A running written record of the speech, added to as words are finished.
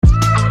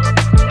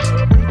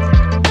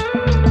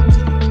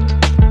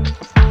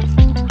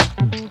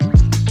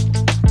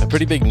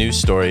pretty big news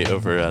story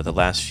over the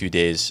last few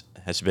days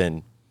has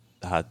been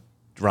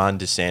Ron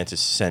DeSantis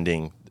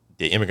sending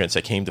the immigrants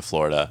that came to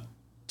Florida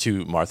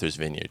to Martha's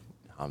Vineyard.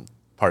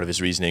 Part of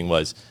his reasoning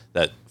was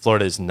that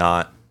Florida is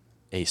not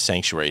a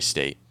sanctuary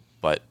state,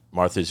 but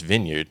Martha's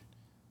Vineyard,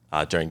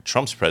 during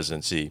Trump's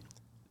presidency,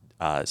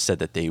 said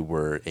that they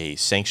were a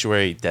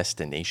sanctuary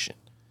destination.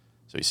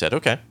 So he said,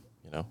 okay,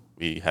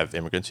 we have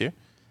immigrants here.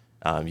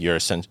 You're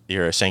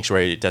a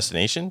sanctuary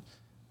destination.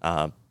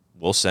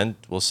 We'll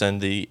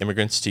send the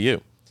immigrants to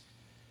you.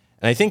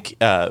 And I think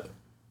as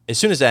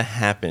soon as that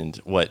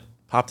happened, what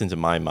popped into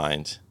my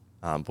mind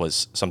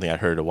was something I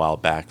heard a while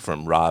back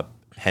from Rob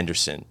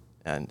Henderson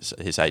and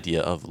his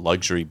idea of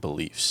luxury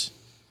beliefs.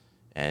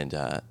 And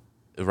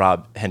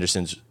Rob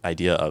Henderson's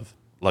idea of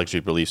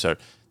luxury beliefs are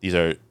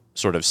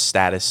sort of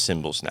status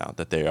symbols now,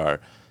 that they are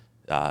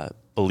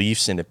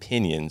beliefs and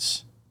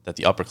opinions that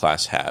the upper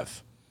class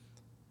have.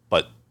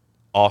 But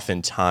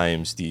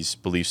oftentimes these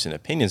beliefs and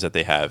opinions that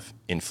they have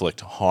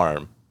inflict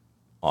harm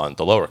on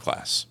the lower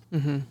class.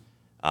 Mm-hmm.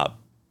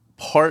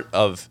 Part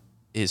of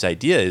his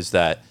idea is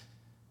that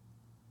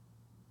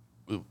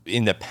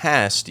in the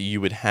past you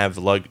would have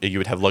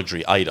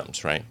luxury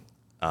items, right?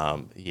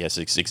 He has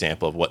this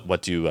example of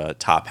what do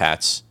top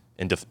hats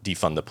and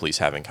defund the police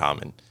have in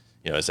common.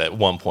 Is at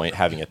one point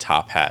having a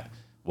top hat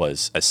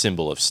was a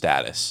symbol of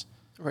status,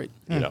 right?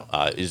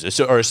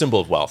 Or a symbol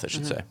of wealth, I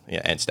should say,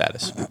 and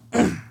status.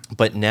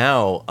 But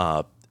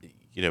now,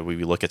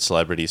 we look at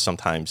celebrities.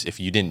 Sometimes, if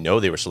you didn't know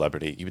they were a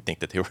celebrity, you would think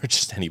that they were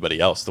just anybody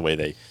else. The way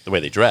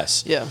they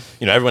dress. Yeah.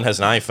 Everyone has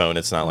an iPhone.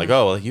 It's not like,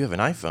 oh, well, you have an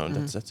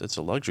iPhone. That's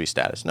a luxury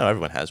status. No,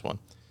 everyone has one.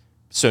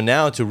 So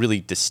now, to really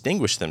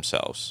distinguish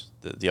themselves,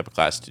 the upper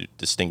class, to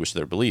distinguish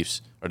their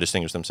beliefs or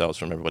distinguish themselves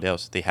from everybody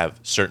else, they have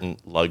certain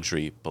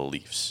luxury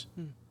beliefs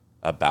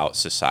about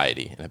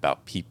society and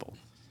about people.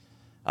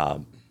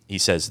 He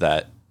says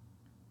that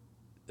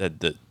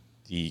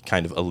the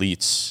kind of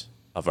elites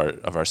of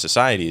our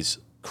societies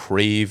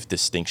crave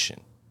distinction,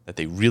 that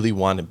they really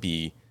want to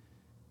be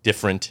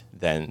different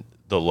than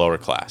the lower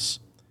class.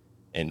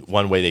 And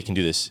one way they can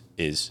do this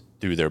is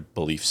through their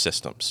belief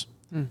systems.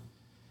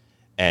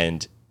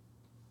 And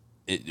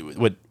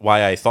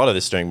why I thought of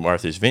this during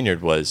Martha's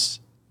Vineyard was,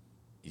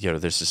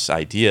 there's this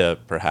idea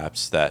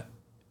perhaps that,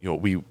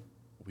 we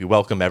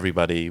welcome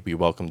everybody, we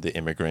welcome the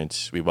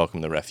immigrant, we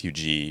welcome the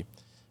refugee,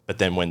 but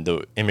then when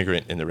the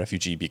immigrant and the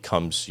refugee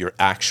becomes your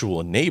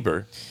actual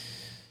neighbor,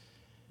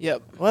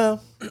 yep.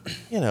 Well,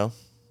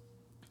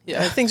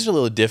 things are a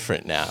little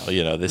different now.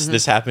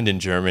 This happened in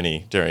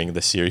Germany during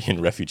the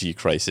Syrian refugee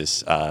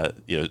crisis.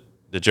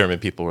 The German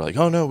people were like,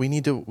 "Oh no, we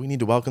need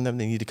to welcome them.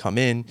 They need to come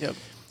in." Yep.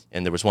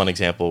 And there was one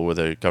example where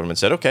the government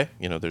said, "Okay,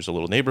 there's a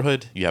little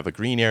neighborhood. You have a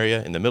green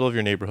area in the middle of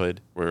your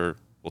neighborhood where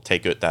we'll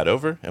take that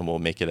over and we'll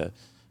make it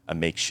a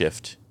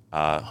makeshift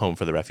home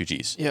for the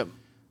refugees." Yep.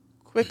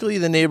 Quickly,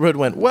 the neighborhood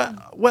went,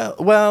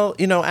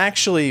 well,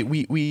 actually,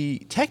 we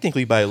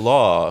technically by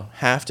law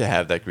have to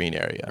have that green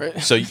area.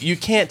 Right. So you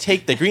can't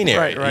take the green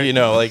area. Right.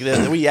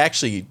 We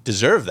actually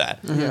deserve that.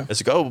 Yeah.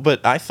 It's like,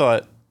 but I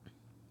thought,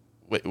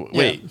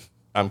 wait,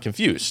 I'm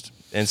confused.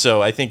 And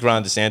so I think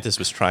Ron DeSantis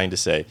was trying to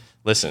say,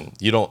 listen,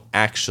 you don't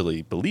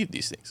actually believe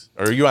these things,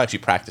 or you actually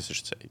practice, I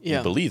should say. Yeah.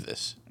 You believe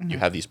this. Mm-hmm. You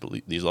have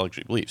these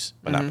luxury beliefs,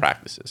 but not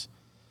practices.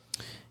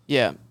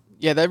 Yeah.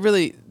 Yeah,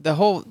 that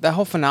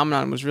whole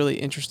phenomenon was really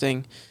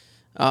interesting.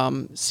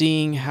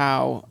 Seeing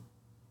how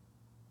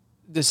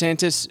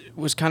DeSantis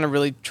was kind of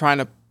really trying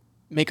to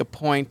make a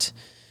point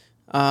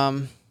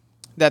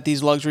that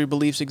these luxury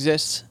beliefs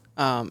exist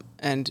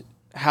and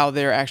how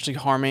they're actually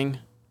harming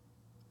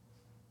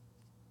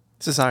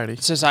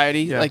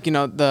society. Yeah. Like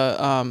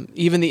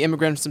even the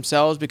immigrants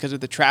themselves, because of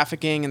the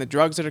trafficking and the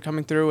drugs that are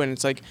coming through, and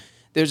it's like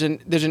there's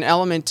an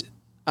element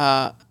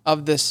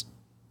of this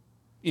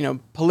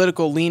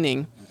political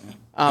leaning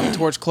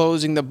towards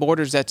closing the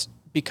borders. That's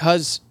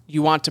because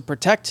you want to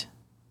protect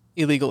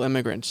illegal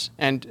immigrants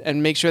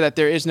and make sure that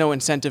there is no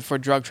incentive for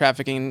drug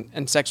trafficking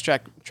and sex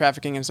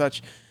trafficking and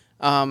such.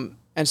 And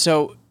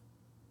so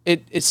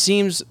it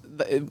seems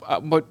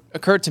what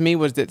occurred to me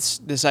was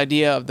this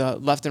idea of the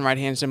left and right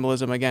hand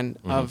symbolism again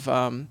of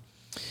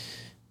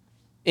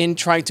in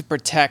trying to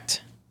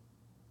protect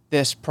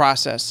this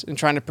process and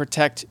trying to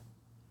protect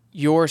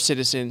your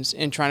citizens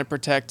and trying to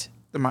protect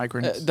the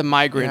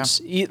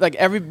migrants.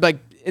 Yeah.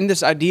 In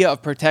this idea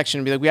of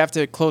protection, we have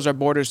to close our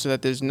borders so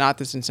that there's not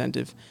this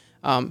incentive.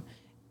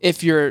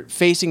 If you're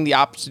facing the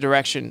opposite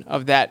direction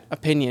of that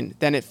opinion,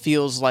 then it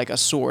feels like a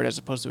sword as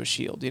opposed to a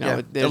shield.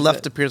 The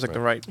left appears like the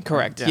right.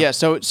 Correct. Yeah.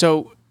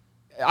 So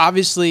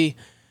obviously,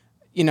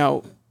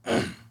 the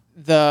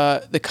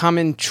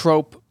common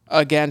trope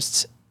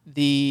against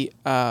the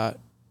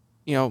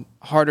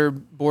harder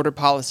border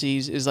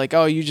policies is like,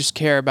 oh, you just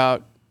care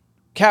about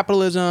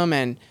capitalism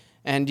and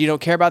you don't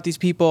care about these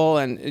people,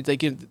 and it's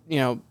like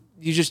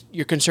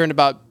you're concerned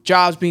about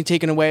jobs being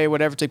taken away or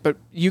whatever. It's like, but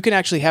you can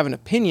actually have an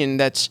opinion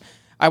that's,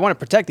 I want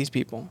to protect these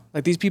people.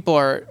 Like, these people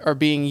are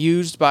being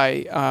used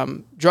by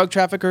drug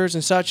traffickers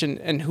and such,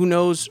 and who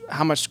knows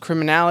how much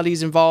criminality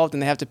is involved,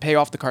 and they have to pay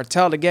off the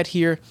cartel to get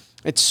here.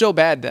 It's so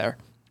bad there.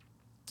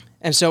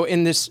 And so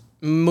in this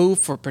move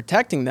for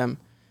protecting them,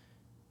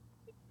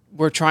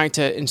 we're trying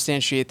to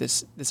instantiate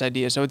this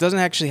idea. So it doesn't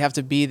actually have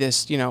to be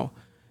this,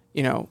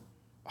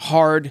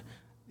 hard,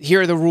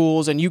 here are the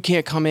rules and you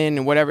can't come in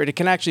and whatever. It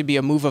can actually be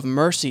a move of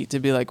mercy to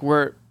be like,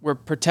 we're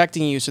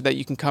protecting you so that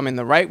you can come in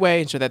the right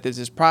way and so that there's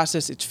this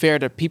process. It's fair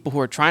to people who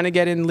are trying to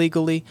get in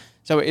legally.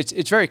 So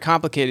it's very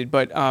complicated,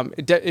 but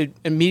it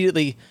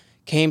immediately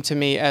came to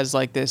me as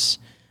like this,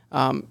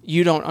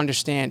 you don't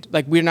understand,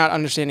 like we're not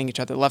understanding each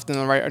other. The left and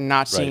the right are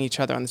not seeing each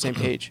other on the same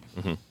page.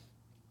 Mm-hmm.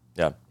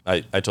 Yeah,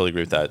 I totally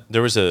agree with that.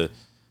 There was a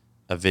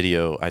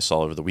video I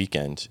saw over the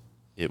weekend.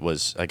 It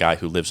was a guy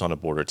who lives on a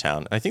border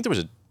town. I think there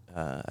was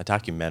a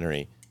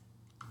documentary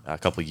a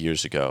couple of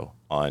years ago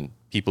on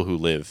people who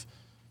live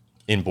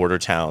in border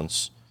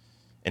towns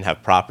and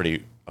have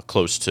property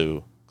close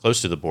to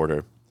the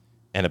border,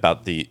 and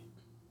about the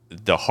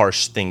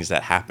harsh things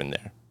that happen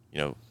there.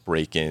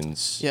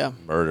 Break-ins,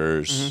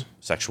 murders,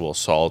 sexual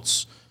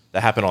assaults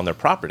that happen on their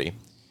property.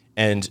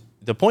 And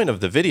the point of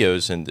the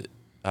videos and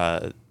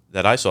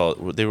that I saw,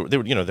 they were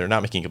they're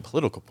not making a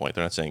political point.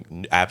 They're not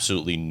saying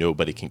absolutely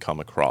nobody can come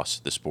across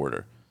this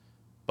border,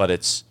 but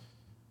it's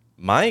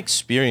my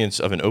experience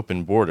of an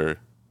open border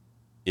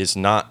is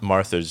not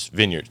Martha's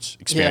Vineyard's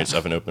experience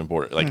of an open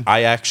border. Like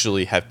I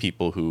actually have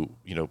people who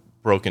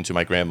broke into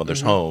my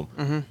grandmother's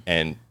home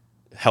and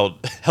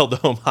held the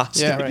home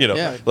hostage.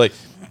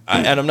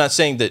 And I'm not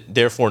saying that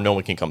therefore no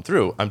one can come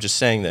through. I'm just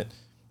saying that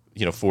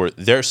for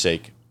their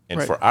sake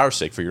and for our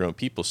sake, for your own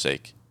people's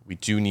sake, we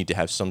do need to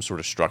have some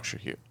sort of structure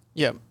here.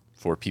 Yeah.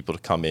 For people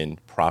to come in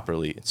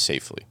properly and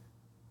safely.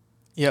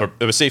 Yeah.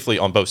 Or safely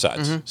on both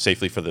sides.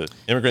 Safely for the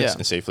immigrants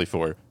and safely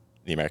for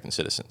the American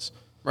citizens.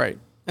 Right.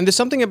 And there's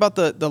something about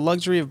the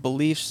luxury of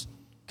beliefs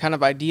kind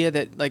of idea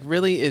that like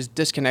really is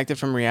disconnected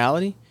from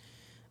reality.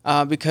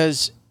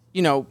 Because,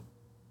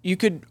 you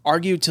could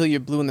argue till you're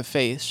blue in the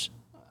face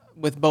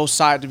with both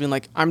sides of being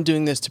like, I'm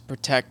doing this to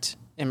protect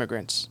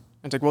immigrants.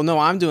 And it's like, well, no,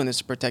 I'm doing this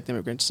to protect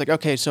immigrants. It's like,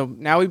 okay, so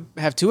now we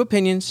have two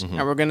opinions and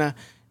we're going to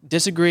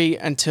disagree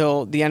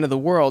until the end of the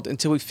world,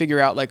 until we figure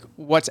out like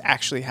what's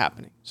actually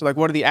happening. So like,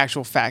 what are the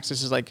actual facts?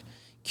 This is like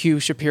Q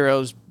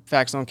Shapiro's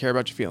facts don't care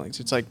about your feelings.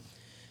 It's like,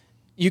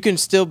 you can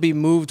still be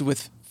moved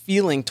with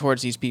feeling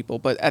towards these people,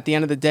 but at the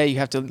end of the day, you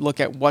have to look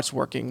at what's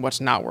working,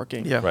 what's not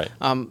working. Yeah. Right.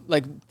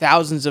 Like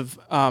thousands of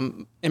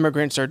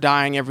immigrants are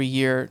dying every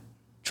year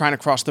trying to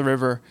cross the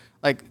river.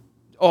 Like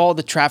all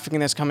the trafficking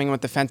that's coming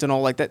with the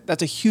fentanyl, like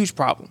that's a huge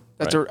problem.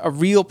 That's a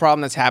real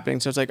problem that's happening.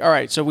 So it's like, all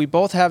right, so we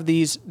both have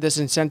this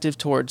incentive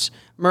towards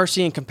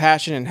mercy and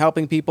compassion and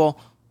helping people.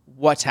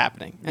 What's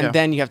happening? And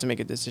then you have to make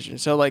a decision.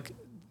 So like,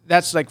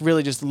 that's like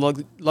really just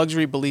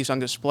luxury beliefs on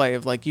display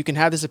of like, you can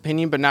have this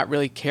opinion, but not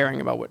really caring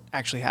about what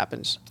actually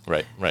happens.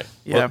 Right.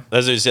 Yeah. Well,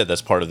 as I said,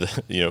 that's part of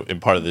the, and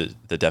part of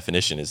the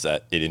definition is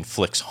that it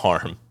inflicts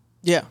harm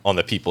on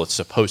the people it's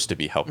supposed to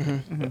be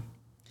helping.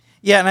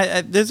 Yeah,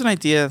 and there's an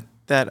idea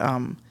that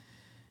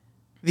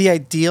the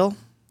ideal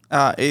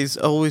is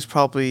always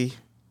probably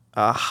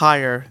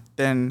higher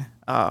than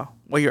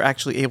what you're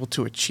actually able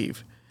to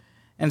achieve.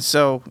 And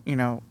so,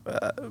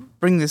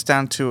 bring this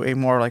down to a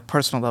more like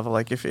personal level.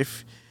 Like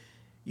if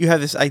you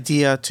have this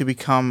idea to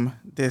become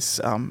this,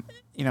 an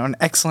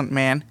excellent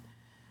man,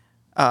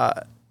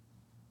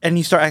 and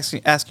you start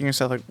asking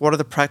yourself, like, what are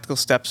the practical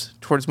steps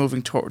towards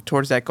moving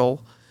towards that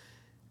goal?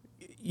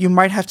 You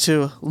might have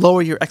to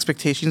lower your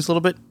expectations a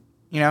little bit,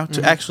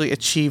 to actually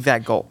achieve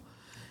that goal.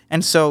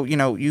 And so,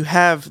 you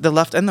have the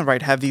left and the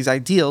right have these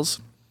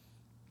ideals,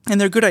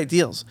 and they're good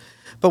ideals.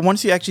 But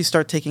once you actually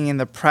start taking in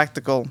the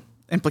practical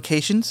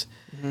implications,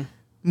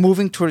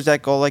 moving towards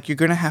that goal, like you're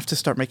going to have to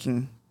start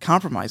making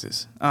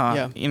compromises,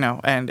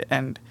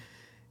 and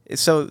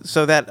so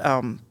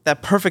that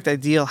perfect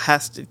ideal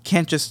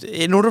can't just,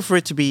 in order for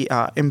it to be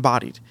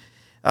embodied,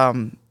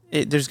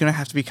 there's going to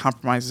have to be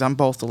compromises on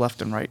both the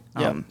left and right.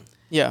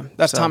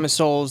 That's Thomas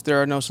Sowell's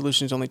 "There are no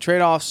solutions, only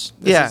trade-offs."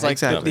 This is like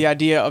exactly. the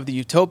idea of the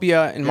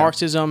utopia in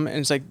Marxism, and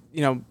it's like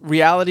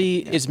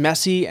reality is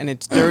messy and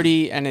it's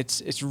dirty and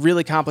it's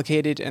really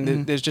complicated,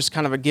 and there's just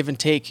kind of a give and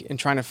take in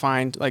trying to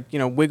find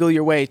wiggle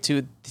your way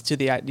to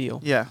the ideal.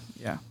 Yeah.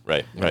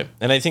 Right.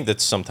 And I think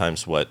that's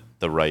sometimes what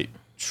the right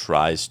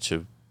tries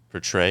to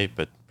portray,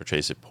 but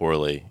portrays it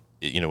poorly.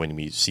 When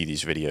we see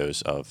these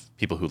videos of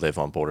people who live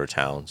on border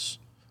towns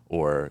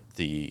or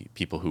the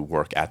people who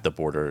work at the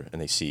border and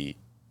they see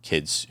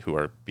kids who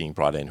are being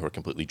brought in who are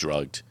completely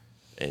drugged,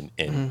 and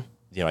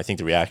I think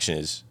the reaction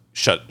is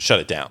shut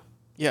it down.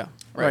 Yeah,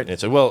 right. And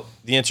it's like, well,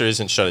 the answer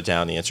isn't shut it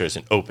down. The answer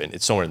isn't open.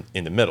 It's somewhere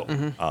in the middle.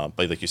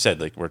 But like you said,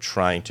 like we're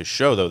trying to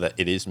show though that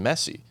it is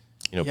messy.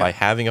 By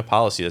having a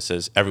policy that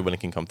says everyone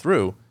can come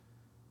through,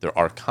 there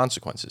are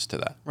consequences to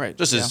that. Right.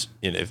 Just as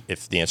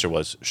if the answer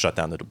was shut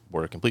down the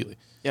border completely,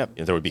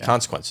 there would be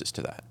consequences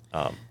to that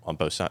on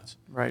both sides.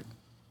 Right.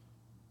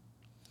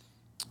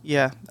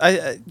 Yeah,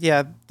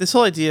 this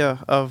whole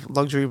idea of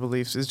luxury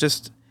beliefs is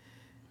just,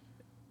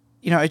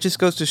 it just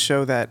goes to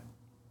show that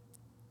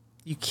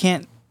you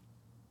can't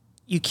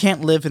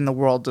live in the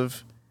world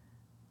of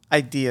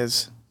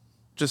ideas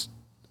just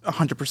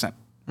 100%.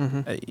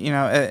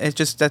 It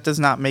just that does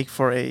not make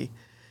for a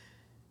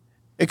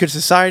good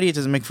society. It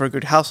doesn't make for a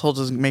good household.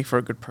 It doesn't make for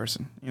a good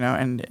person.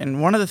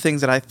 And one of the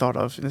things that I thought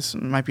of, and this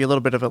might be a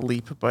little bit of a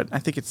leap, but I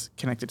think it's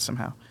connected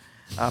somehow,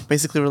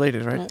 basically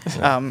related, right?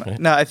 Right.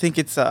 No, I think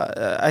it's.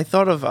 I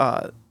thought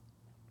of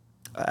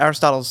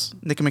Aristotle's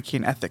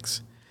Nicomachean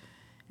Ethics,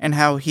 and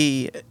how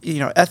he,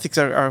 ethics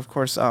are of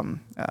course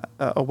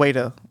a way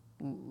to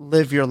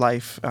live your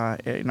life,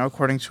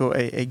 according to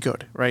a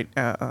good, right,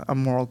 a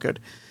moral good.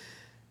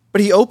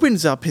 But he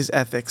opens up his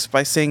ethics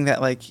by saying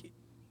that, like,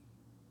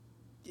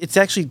 it's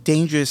actually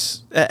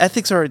dangerous.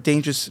 Ethics are a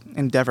dangerous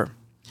endeavor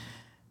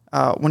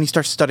when you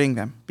start studying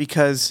them,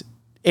 because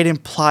it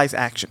implies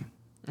action.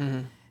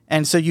 Mm-hmm.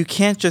 And so you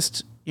can't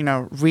just,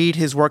 read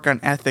his work on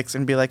ethics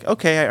and be like,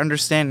 okay, I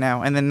understand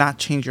now, and then not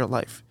change your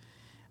life.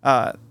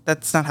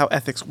 That's not how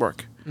ethics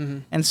work. Mm-hmm.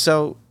 And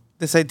so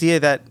this idea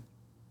that,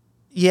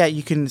 yeah,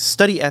 you can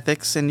study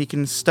ethics and you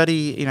can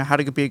study, how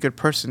to be a good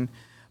person,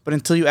 but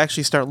until you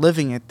actually start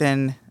living it,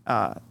 then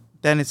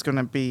it's going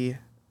to be,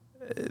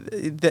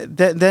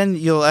 then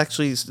you'll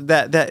actually,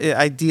 that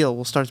ideal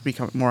will start to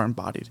become more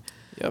embodied.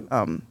 Yep.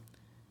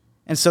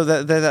 And so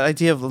that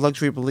idea of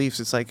luxury beliefs,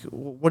 it's like,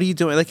 what are you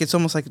doing? Like, it's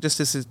almost like just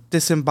this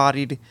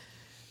disembodied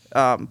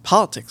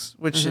politics,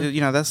 which,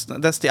 that's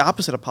the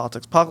opposite of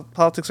politics.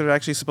 Politics are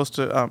actually supposed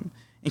to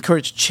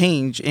encourage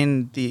change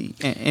in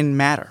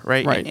matter,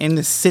 right? Right. In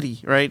the city,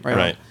 right?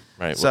 Right.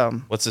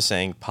 So, what's the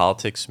saying?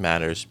 Politics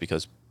matters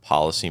because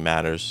policy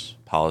matters.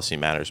 Policy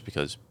matters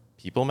because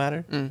people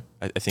matter.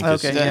 I think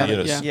this,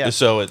 Okay, yeah.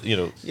 So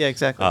yeah,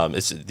 exactly.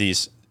 it's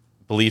these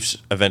beliefs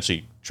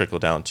eventually trickle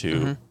down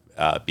to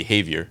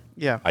behavior,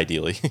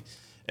 ideally,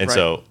 and Right.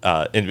 so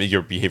and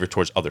your behavior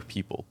towards other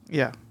people.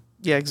 Yeah,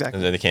 exactly.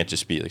 And then they can't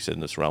just be, like I said,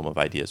 in this realm of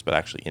ideas, but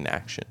actually in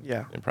action,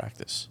 in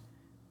practice.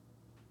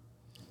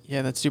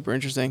 Yeah, that's super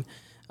interesting.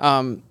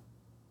 That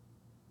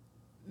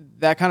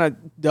kind of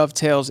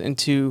dovetails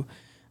into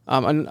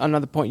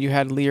another point you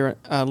had,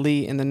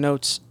 Lee, in the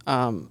notes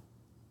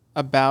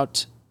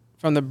about,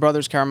 from the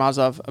brothers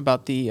Karamazov,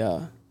 about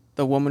the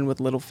woman with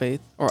little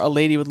faith, or a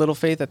lady with little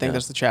faith. I think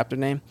that's the chapter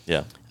name.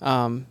 Yeah.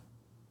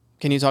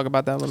 Can you talk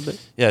about that a little bit?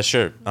 Yeah,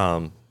 sure.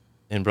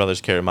 In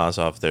Brothers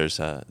Karamazov, there's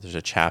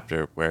a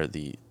chapter where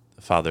the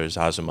father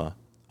Zazuma,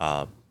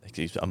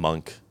 he's a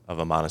monk of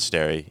a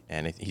monastery,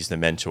 and he's the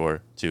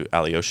mentor to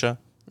Alyosha,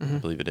 I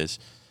believe it is.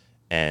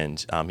 And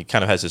he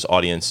kind of has this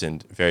audience,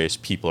 and various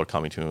people are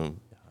coming to him.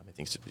 I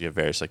think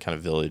various kind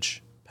of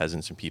village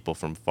peasants and people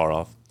from far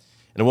off.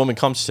 And a woman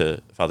comes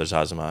to Father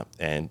Zazuma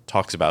and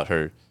talks about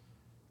her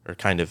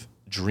kind of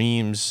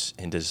dreams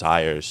and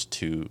desires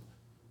to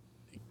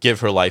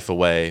give her life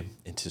away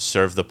and to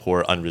serve the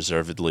poor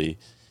unreservedly.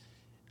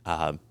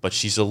 But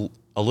she's a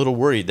little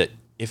worried that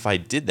if I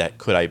did that,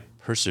 could I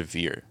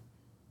persevere?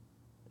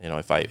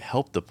 If I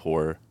help the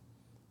poor,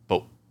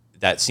 but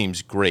that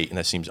seems great and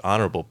that seems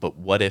honorable, but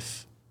what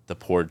if the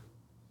poor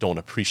don't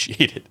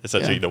appreciate it?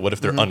 Essentially, what if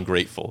they're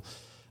ungrateful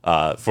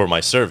for my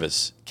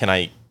service? Can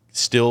I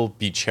still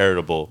be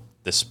charitable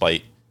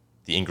despite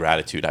the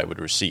ingratitude I would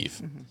receive?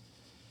 Mm-hmm.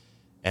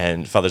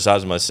 And Father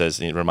Zazuma says,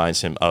 and it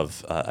reminds him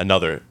of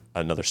another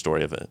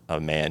story of a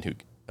man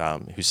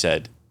who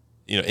said,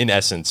 in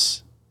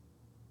essence,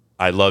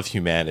 I love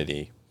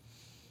humanity,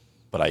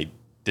 but I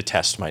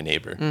detest my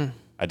neighbor.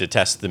 I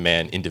detest the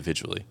man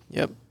individually.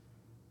 Yep.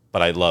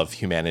 But I love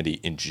humanity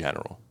in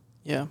general.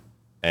 Yeah.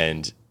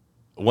 And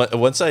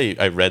once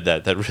I read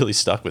that really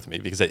stuck with me,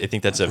 because I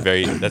think that's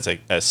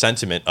a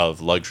sentiment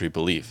of luxury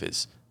belief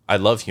is, I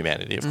love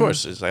humanity. Of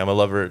course, it's like I'm a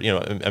lover,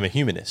 I'm a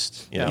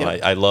humanist.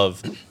 I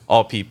love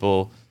all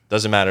people,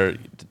 doesn't matter,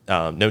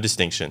 no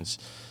distinctions.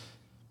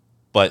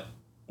 But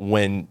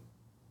when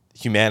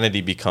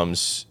humanity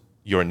becomes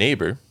your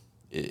neighbor,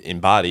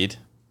 embodied,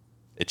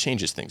 it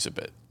changes things a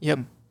bit. Yep.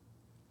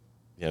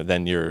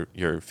 Then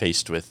you're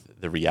faced with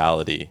the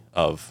reality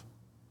of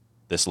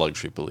this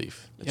luxury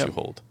belief that you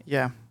hold.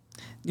 Yeah.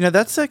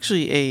 That's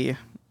actually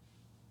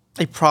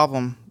a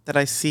problem that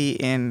I see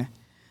in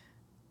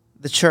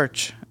the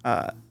church.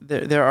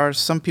 There are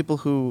some people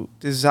who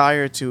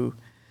desire to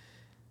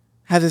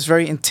have this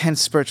very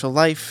intense spiritual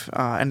life,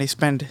 and they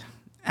spend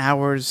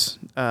hours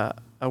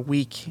a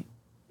week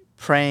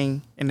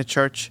praying in the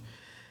church,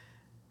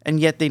 and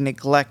yet they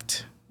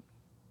neglect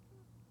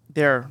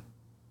their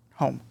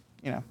home.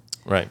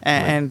 Right.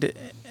 And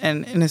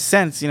in a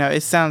sense,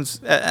 it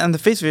sounds, on the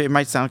face of it, it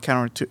might sound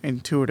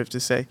counterintuitive to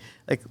say,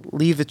 like,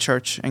 leave the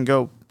church and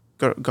go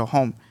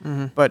home.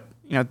 Mm-hmm. But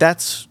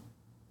that's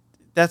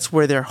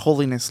where their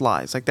holiness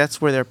lies. Like, that's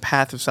where their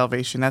path of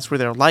salvation, that's where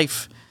their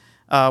life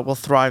will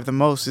thrive the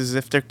most, is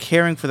if they're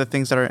caring for the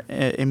things that are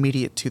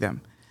immediate to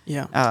them.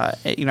 Yeah.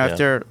 If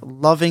they're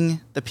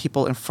loving the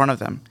people in front of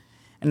them,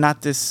 and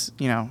not this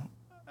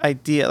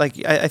idea.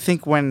 Like, I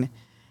think when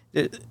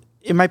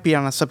it might be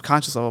on a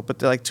subconscious level,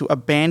 but like to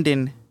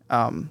abandon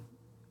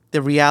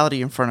the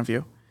reality in front of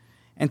you,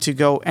 and to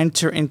go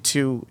enter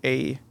into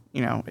a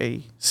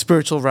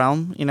spiritual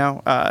realm,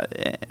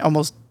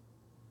 almost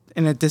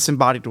in a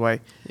disembodied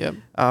way. Yep.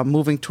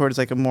 Moving towards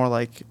like a more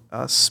like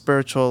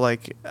spiritual,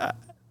 like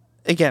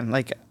again,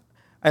 like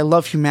I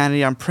love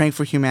humanity. I'm praying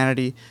for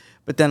humanity,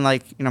 but then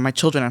like my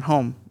children at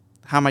home,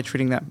 how am I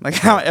treating them? Like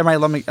how am I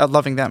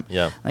loving them?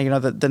 Yeah. Like,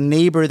 the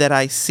neighbor that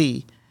I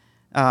see,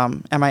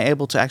 am I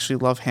able to actually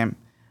love him?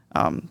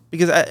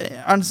 Because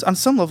on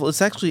some level,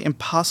 it's actually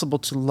impossible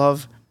to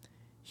love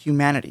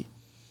humanity.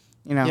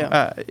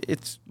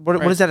 It's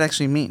what does that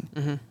actually mean?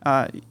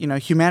 Mm-hmm.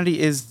 Humanity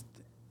is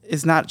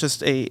not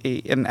just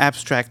an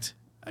abstract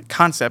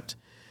concept.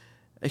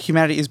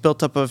 Humanity is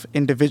built up of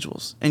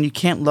individuals, and you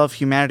can't love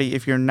humanity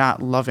if you're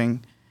not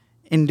loving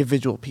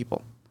individual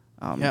people.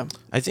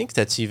 I think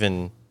that's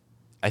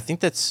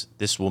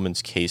this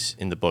woman's case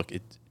in the book.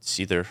 It's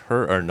either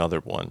her or another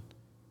one,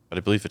 but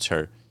I believe it's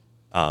her,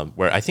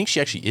 where I think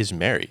she actually is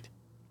married.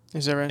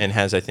 Is that right? And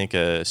has, I think,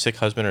 a sick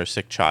husband or a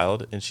sick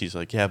child, and she's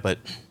like, yeah, but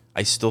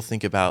I still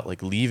think about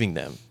like leaving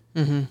them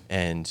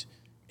and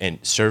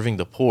serving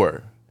the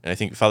poor. And I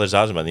think Father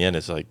Zazima in the end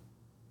is like,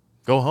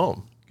 go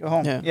home. Go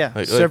home. Yeah.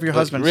 Like, serve your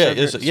husband.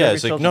 It's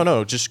like, children.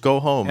 no, just go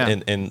home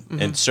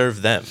and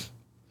serve them.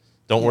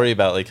 Don't worry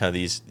about like kind of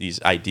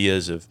these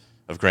ideas of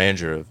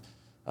grandeur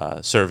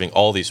of serving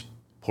all these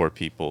poor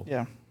people.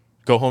 Yeah.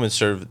 Go home and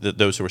serve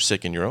those who are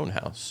sick in your own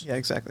house. Yeah,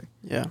 exactly.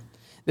 Yeah.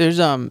 There's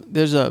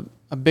a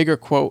bigger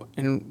quote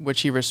in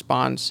which he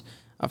responds,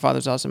 Father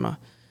Zazima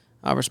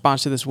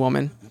responds to this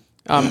woman.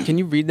 Can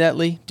you read that,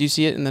 Lee? Do you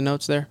see it in the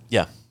notes there?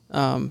 Yeah.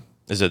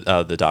 Is it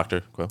the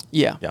doctor quote?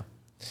 Yeah. Yeah.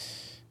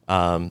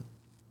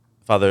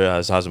 Father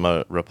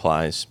Zazima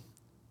replies,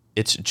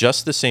 "It's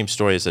just the same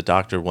story as a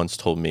doctor once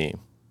told me,"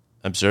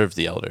 observed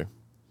the elder.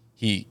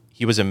 He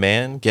was a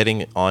man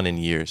getting on in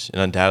years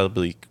and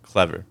undoubtedly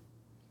clever.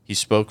 He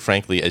spoke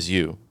frankly as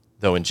you,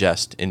 though in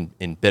jest,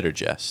 in bitter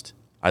jest.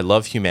 "I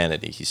love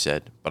humanity," he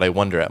said, "but I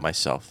wonder at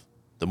myself.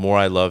 The more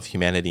I love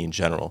humanity in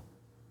general,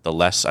 the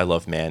less I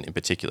love man in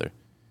particular.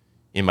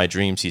 In my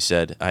dreams," he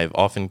said, "I have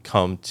often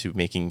come to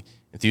making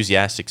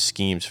enthusiastic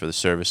schemes for the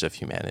service of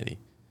humanity.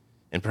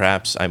 And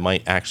perhaps I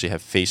might actually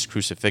have faced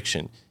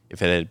crucifixion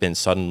if it had been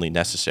suddenly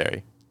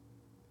necessary.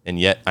 And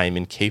yet I am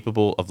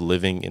incapable of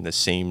living in the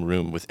same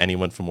room with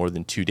anyone for more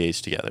than 2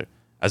 days together,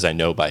 as I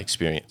know by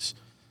experience.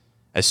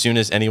 As soon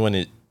as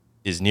anyone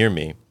is near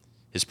me,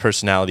 his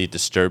personality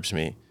disturbs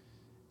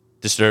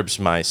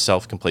my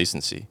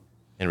self-complacency,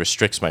 and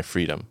restricts my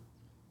freedom.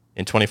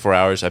 In 24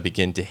 hours, I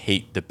begin to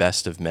hate the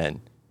best of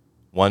men.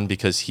 One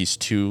because he's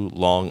too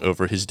long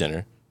over his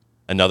dinner,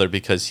 another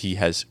because he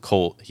has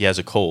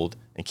a cold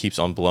and keeps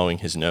on blowing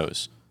his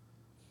nose.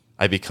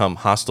 I become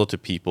hostile to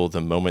people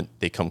the moment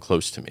they come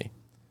close to me.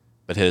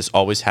 But it has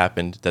always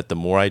happened that the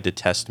more I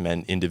detest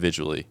men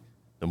individually,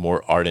 the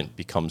more ardent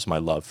becomes my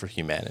love for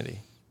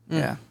humanity."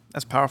 Yeah,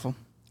 that's powerful.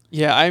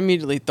 Yeah, I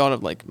immediately thought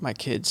of like my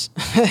kids,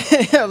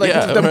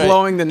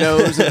 blowing the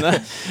nose. And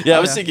I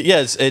was thinking,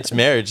 it's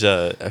marriage.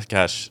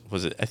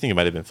 Was it? I think it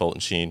might have been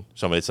Fulton Sheen.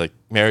 Somebody, it's like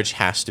marriage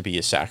has to be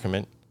a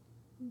sacrament.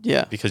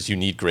 Yeah, because you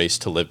need grace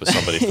to live with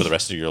somebody for the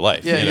rest of your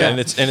life. Yeah. And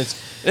it's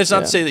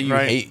not to say that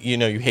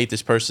you hate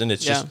this person.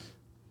 It's just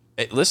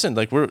listen,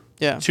 like we're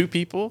two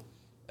people,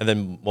 and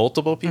then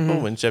multiple people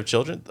when you have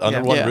children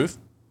under one roof,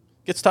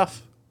 gets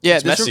tough. Yeah,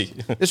 it's messy.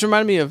 This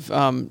reminded me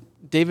of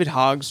David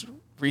Hogg's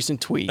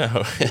recent tweet.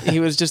 Oh. He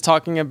was just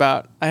talking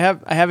about. I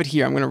have it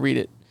here. I'm going to read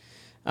it.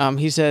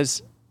 He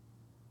says,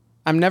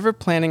 "I'm never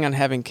planning on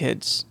having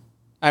kids.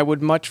 I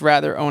would much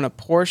rather own a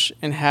Porsche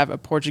and have a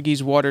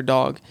Portuguese water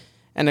dog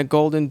and a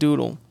golden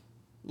doodle.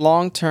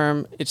 Long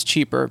term, it's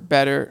cheaper,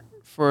 better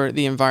for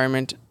the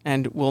environment,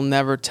 and will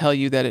never tell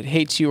you that it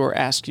hates you or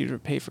ask you to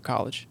pay for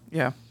college."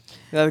 Yeah.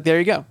 There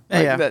you go.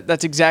 Like,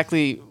 that's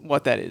exactly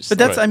what that is. But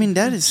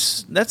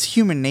that's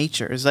human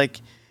nature. Is like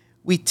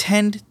we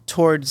tend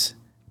towards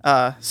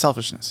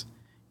selfishness.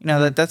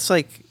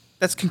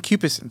 That's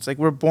concupiscence. Like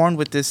we're born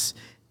with this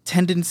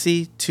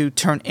tendency to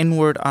turn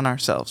inward on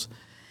ourselves.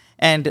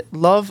 And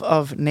love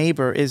of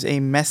neighbor is a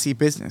messy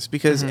business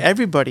because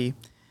everybody,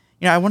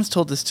 I once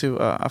told this to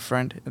a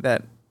friend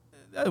that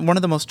one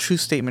of the most true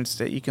statements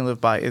that you can live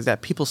by is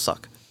that people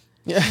suck.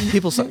 Yeah.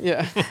 People suck.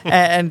 Yeah.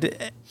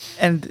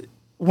 And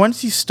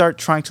once you start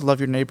trying to love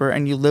your neighbor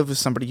and you live with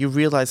somebody, you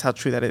realize how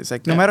true that is.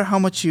 Like no matter how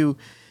much you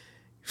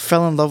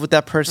fell in love with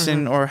that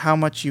person or how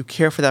much you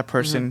care for that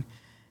person,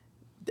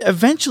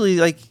 eventually,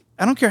 like,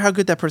 I don't care how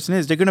good that person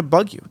is, they're going to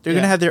bug you. They're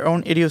going to have their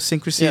own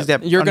idiosyncrasies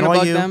that you're annoy gonna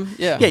bug you. them.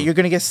 Yeah. Yeah, you're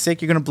going to get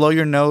sick, you're going to blow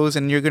your nose,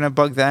 and you're going to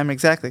bug them.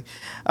 Exactly.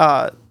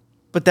 But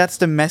that's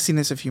the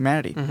messiness of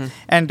humanity.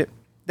 And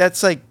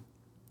that's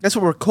what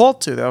we're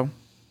called to, though,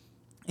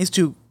 is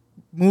to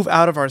move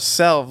out of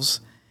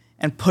ourselves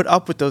and put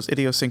up with those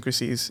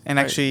idiosyncrasies and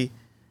actually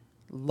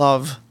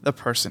love the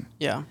person.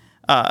 Yeah.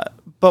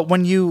 But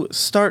when you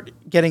start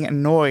getting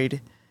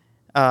annoyed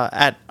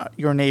at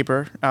your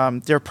neighbor,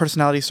 their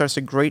personality starts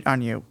to grate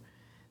on you.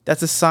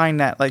 That's a sign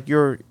that like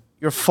you're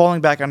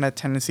falling back on that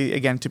tendency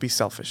again to be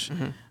selfish.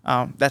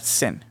 That's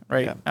sin,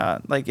 right? Yeah.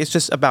 Like it's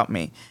just about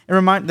me.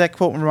 That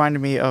quote reminded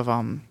me of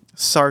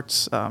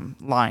Sartre's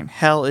line: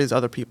 "Hell is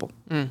other people."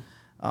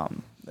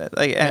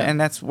 And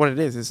that's what it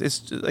is.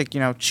 It's like,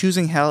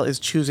 choosing hell is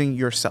choosing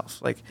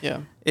yourself. Like,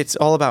 it's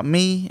all about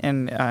me,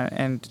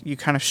 and you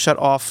kind of shut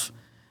off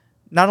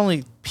not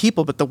only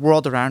people but the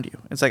world around you.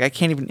 It's like I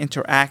can't even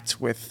interact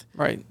with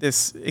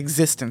this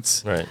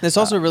existence. Right. This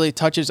also really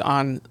touches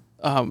on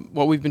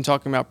what we've been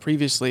talking about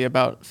previously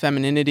about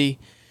femininity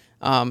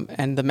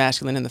and the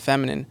masculine and the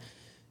feminine,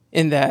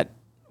 in that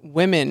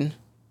women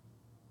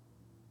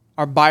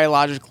are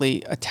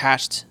biologically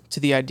attached to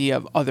the idea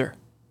of other.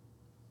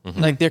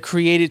 Like they're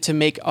created to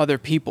make other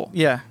people.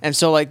 Yeah. And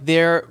so like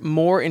they're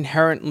more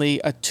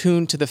inherently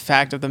attuned to the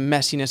fact of the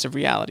messiness of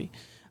reality.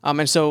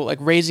 And so like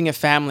raising a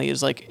family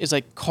is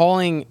like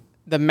calling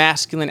the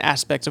masculine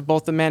aspects of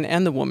both the man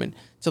and the woman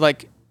to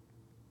like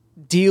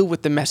deal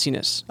with the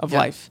messiness of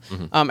life.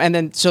 And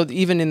then so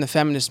even in the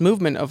feminist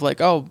movement of like,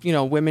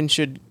 women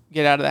should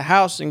get out of the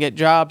house and get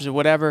jobs or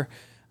whatever,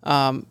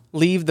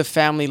 leave the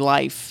family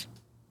life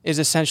is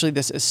essentially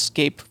this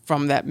escape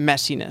from that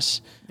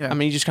messiness. Yeah. I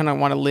mean, you just kind of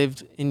want to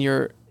live in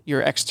your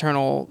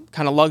external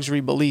kind of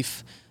luxury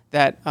belief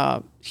that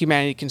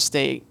humanity can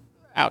stay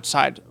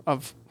outside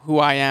of who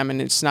I am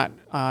and it's not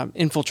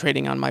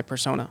infiltrating on my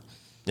persona.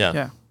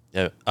 Yeah.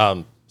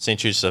 St.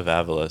 Teresa of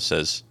Avila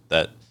says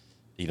that,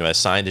 a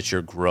sign that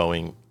you're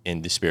growing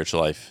in the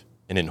spiritual life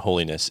and in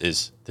holiness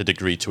is the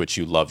degree to which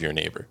you love your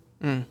neighbor.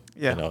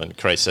 Yeah. And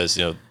Christ says,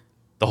 the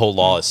whole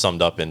law is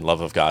summed up in love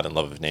of God and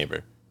love of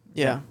neighbor.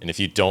 Yeah. And if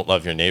you don't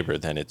love your neighbor,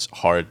 then it's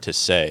hard to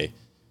say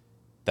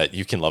that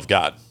you can love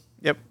God.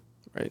 Yep.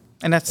 Right.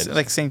 And that's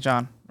like St.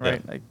 John,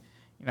 right?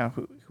 Yeah.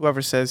 Like,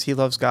 whoever says he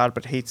loves God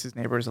but hates his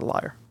neighbor is a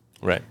liar.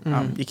 Right.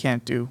 You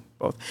can't do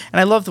both. And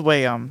I love the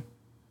way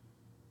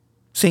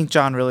St.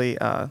 John really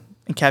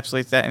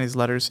encapsulates that in his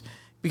letters,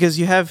 because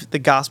you have the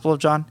Gospel of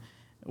John,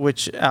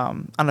 which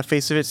on the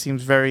face of it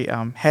seems very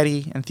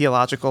heady and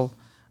theological,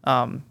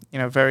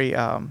 very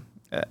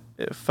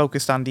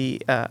focused on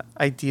the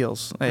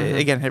ideals.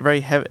 Again,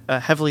 very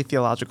heavily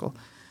theological.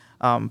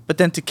 But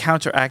then to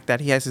counteract that,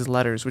 he has his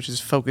letters, which is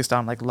focused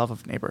on like love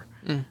of neighbor.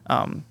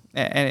 And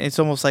it's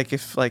almost like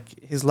if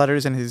like his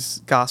letters and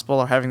his gospel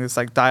are having this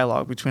like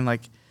dialogue between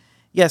like,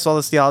 yes, all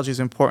this theology is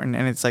important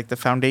and it's like the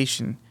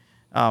foundation,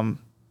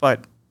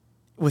 but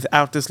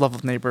without this love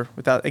of neighbor,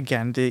 without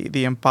again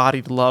the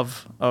embodied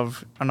love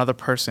of another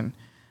person,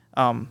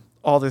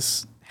 all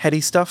this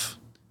heady stuff,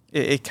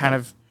 it kind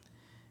of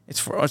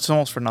it's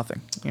almost for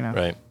nothing,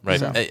 Right.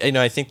 So.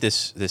 I think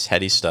this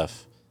heady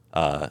stuff,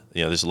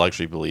 this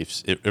luxury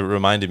beliefs, it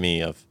reminded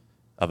me of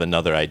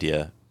another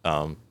idea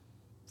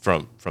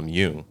from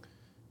Jung,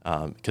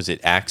 because it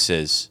acts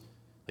as,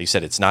 like you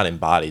said, it's not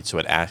embodied, so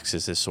it acts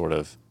as this sort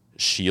of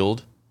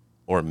shield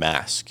or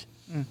mask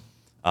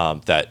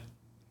that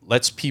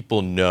lets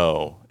people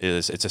know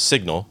it's a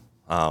signal.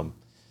 I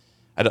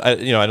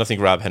don't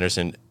think Rob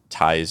Henderson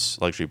ties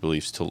luxury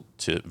beliefs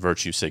to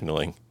virtue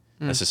signaling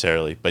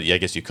necessarily, but I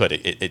guess you could.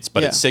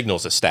 It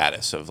signals a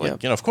status of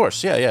like, of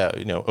course,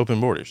 open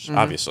borders,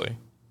 obviously.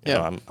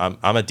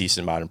 I'm a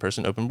decent modern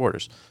person, open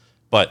borders,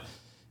 but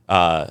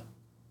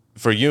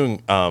for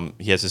Jung,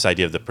 he has this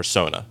idea of the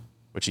persona,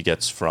 which he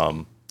gets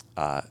from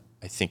I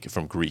think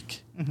from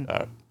Greek,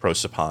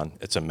 prosopon.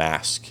 It's a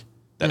mask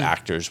that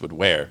actors would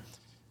wear,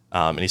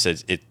 and he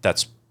says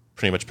that's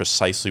pretty much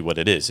precisely what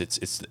it is.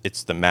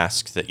 It's the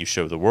mask that you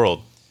show the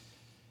world.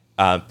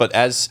 But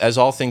as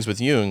all things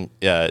with Jung,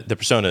 the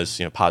persona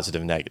is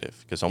positive and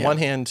negative. Because on one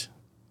hand,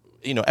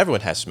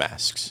 everyone has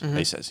masks.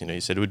 He says, he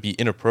said it would be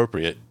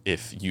inappropriate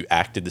if you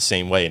acted the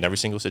same way in every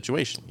single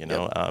situation.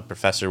 A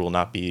professor will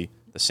not be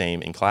the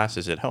same in class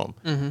as at home.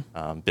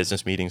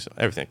 Business meetings,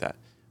 everything like that.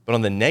 But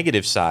on the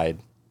negative side,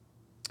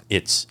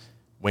 it's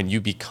when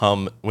you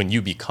become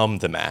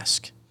the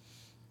mask.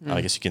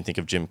 I guess you can think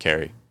of Jim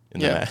Carrey in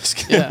the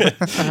mask.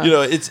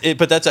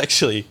 But that's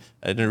actually,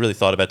 I didn't really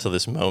thought about till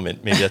this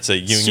moment. Maybe that's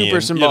a Jungian.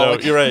 Super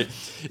symbolic. You're right.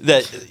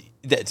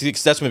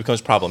 That's when it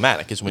becomes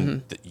problematic, is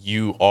when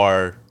you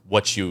are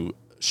what you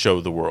show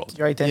the world.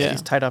 Your identity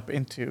is tied up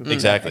into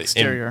exactly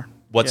exterior. And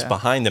what's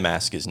behind the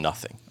mask is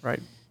nothing.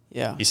 Right.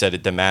 Yeah. He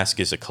said the mask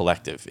is a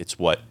collective. It's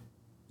what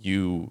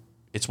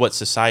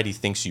society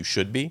thinks you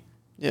should be.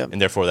 Yeah.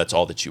 And therefore that's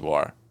all that you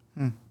are.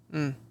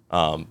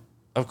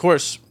 Of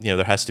course,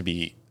 there has to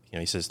be,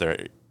 he says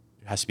there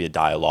has to be a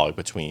dialogue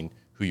between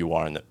who you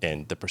are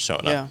and the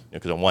persona. Yeah.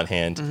 Because on one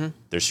hand,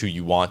 there's who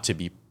you want to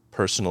be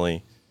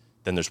personally,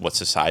 then there's what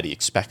society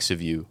expects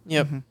of you.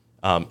 Yep.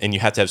 And you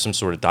have to have some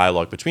sort of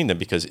dialogue between them,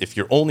 because if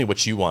you're only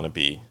what you want to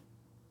be,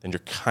 then you're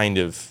kind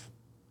of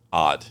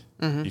odd.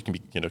 You can be,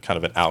 kind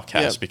of an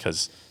outcast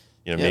because,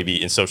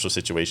 maybe in social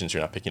situations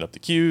you're not picking up the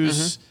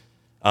cues.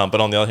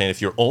 But on the other hand,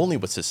 if you're only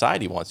what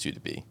society wants you to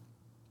be,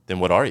 then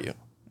what are you?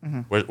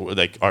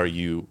 Are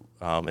you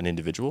an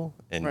individual?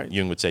 And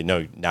Jung would say,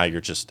 no, now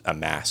you're just a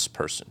mass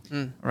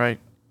person. Right.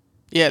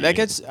 Yeah, that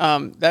gets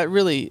that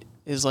really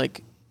is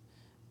like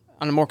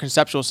on a more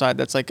conceptual side.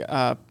 That's like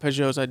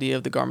Peugeot's idea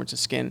of the garments of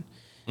skin,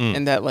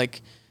 and that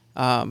like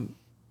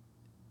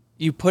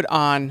you put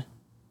on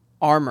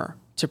armor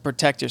to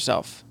protect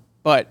yourself,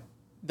 but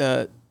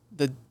the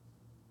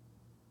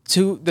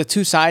the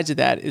two sides of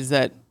that is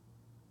that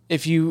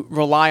if you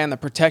rely on the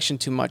protection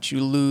too much,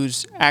 you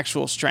lose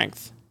actual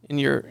strength in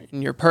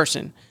your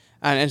person.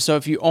 And so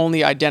if you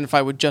only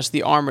identify with just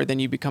the armor, then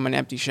you become an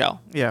empty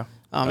shell. Yeah.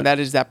 That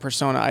is that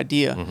persona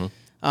idea.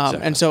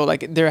 Exactly. And so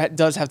like there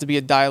does have to be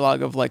a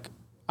dialogue of like,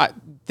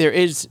 there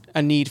is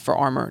a need for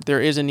armor.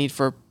 There is a need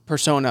for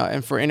persona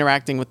and for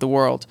interacting with the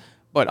world.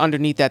 But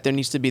underneath that, there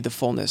needs to be the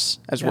fullness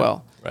as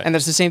well. Right. And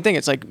that's the same thing.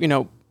 It's like,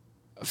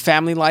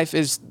 family life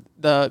is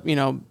the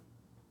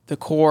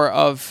core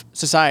of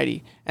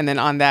society. And then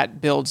on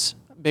that builds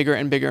bigger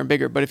and bigger and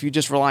bigger. But if you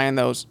just rely on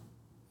those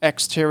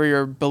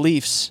exterior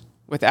beliefs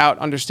without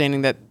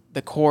understanding that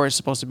the core is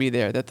supposed to be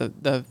there, that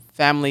the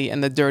family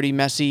and the dirty,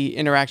 messy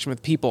interaction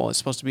with people is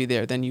supposed to be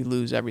there, then you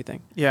lose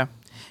everything. Yeah.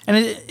 And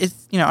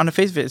it's on the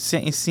face of it,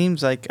 it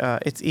seems like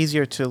it's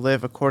easier to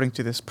live according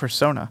to this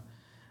persona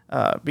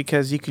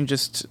because you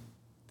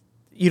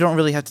don't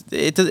really have to,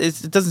 it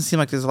doesn't seem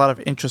like there's a lot of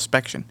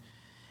introspection.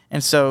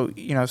 And so,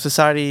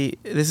 society,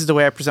 this is the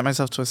way I present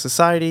myself to a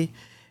society.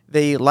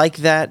 They like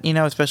that,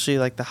 especially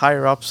like the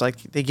higher ups, like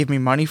they give me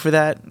money for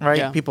that, right?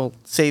 Yeah. People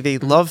say they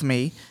love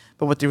me,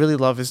 but what they really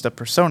love is the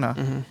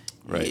persona.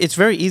 Right. It's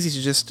very easy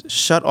to just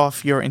shut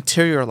off your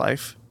interior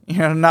life,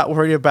 not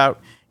worry about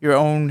your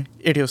own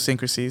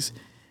idiosyncrasies,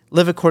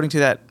 live according to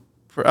that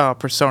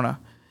persona.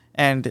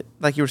 And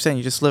like you were saying,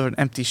 you just live an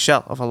empty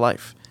shell of a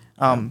life.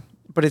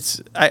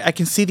 But I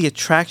can see the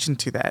attraction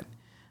to that.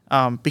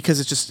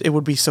 Because it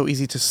would be so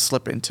easy to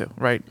slip into,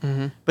 right?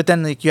 But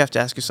then like you have to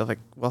ask yourself like,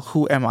 well,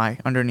 who am I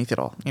underneath it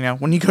all?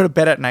 When you go to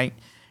bed at night,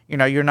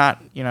 you're not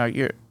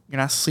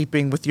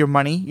sleeping with your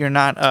money. You're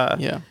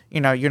not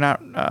you're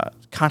not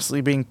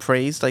constantly being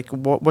praised. Like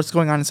what's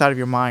going on inside of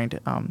your mind?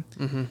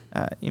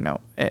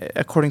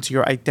 According to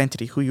your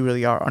identity, who you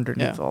really are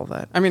underneath all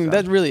that. I mean,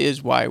 that really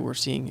is why we're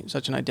seeing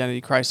such an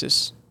identity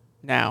crisis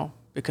now,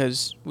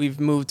 because we've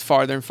moved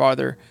farther and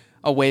farther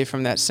away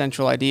from that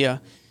central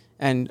idea,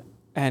 and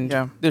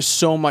there's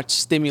so much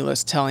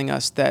stimulus telling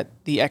us that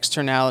the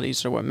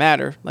externalities are what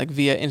matter, like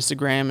via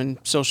Instagram and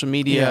social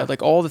media,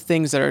 like all the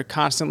things that are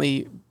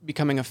constantly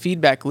becoming a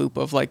feedback loop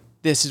of like,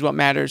 this is what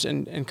matters,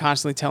 and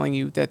constantly telling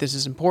you that this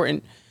is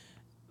important.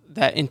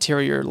 That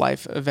interior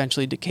life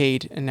eventually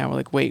decayed, and now we're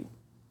like, wait,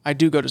 I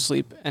do go to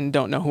sleep and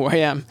don't know who I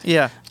am.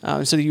 Yeah.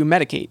 So you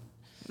medicate.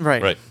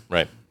 Right.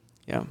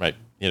 Yeah. Right.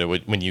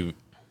 When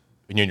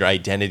your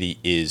identity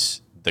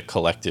is the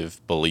collective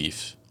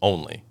belief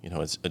only,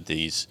 it's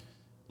these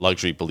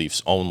luxury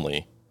beliefs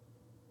only,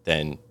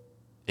 then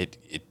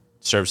it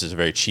serves as a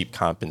very cheap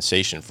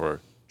compensation for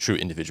true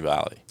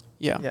individuality.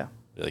 Yeah.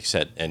 Like you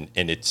said, and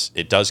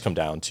it does come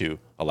down to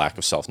a lack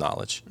of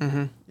self-knowledge.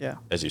 Yeah.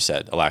 As you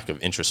said, a lack of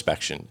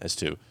introspection as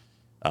to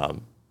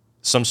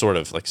some sort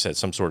of, like I said,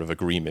 some sort of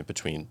agreement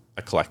between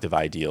a collective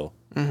ideal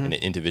and an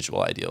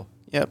individual ideal.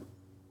 Yep.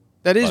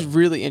 That is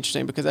really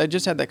interesting, because I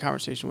just had that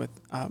conversation with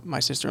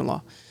my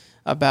sister-in-law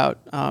about,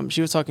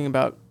 she was talking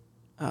about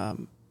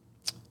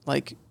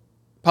like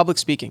public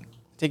speaking,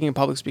 taking a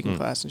public speaking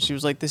class. And she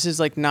was like, this is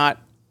like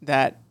not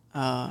that,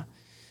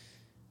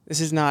 this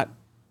is not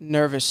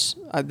nervous.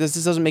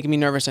 This doesn't make me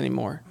nervous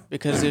anymore,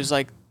 because there's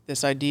like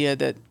this idea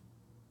that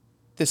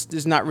this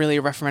is not really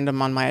a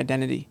referendum on my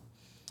identity.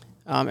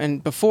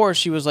 And before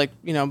she was like,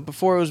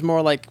 before it was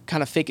more like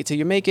kind of fake it till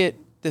you make it.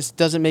 This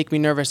doesn't make me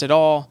nervous at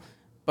all,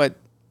 but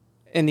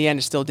in the end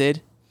it still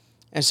did.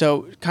 And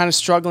so kind of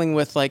struggling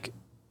with like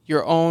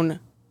your own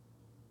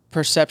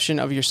perception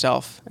of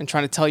yourself and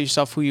trying to tell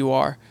yourself who you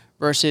are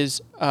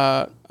versus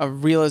a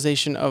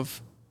realization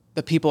of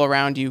the people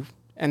around you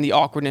and the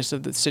awkwardness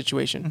of the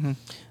situation.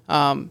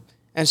 And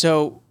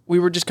so we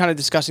were just kind of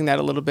discussing that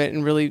a little bit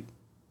and really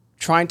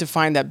trying to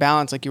find that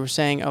balance, like you were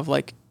saying, of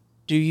like,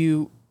 do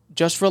you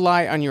just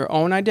rely on your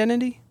own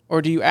identity,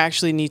 or do you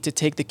actually need to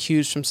take the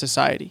cues from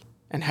society?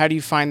 And how do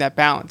you find that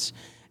balance?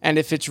 And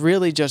if it's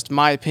really just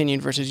my opinion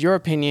versus your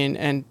opinion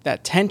and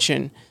that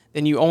tension,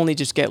 then you only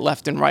just get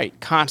left and right,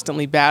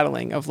 constantly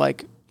battling of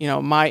like,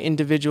 my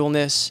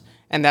individualness,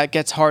 and that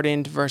gets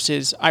hardened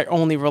versus I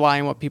only rely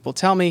on what people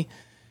tell me.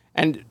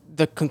 And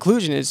the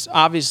conclusion is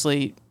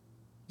obviously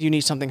you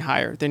need something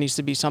higher. There needs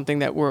to be something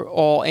that we're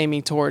all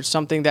aiming towards,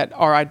 something that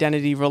our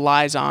identity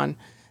relies on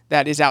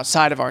that is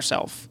outside of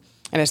ourselves.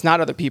 And it's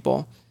not other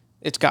people,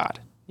 it's God.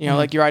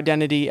 Like your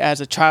identity as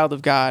a child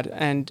of God,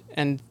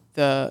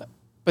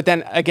 but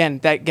then again,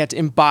 that gets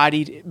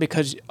embodied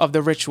because of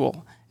the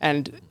ritual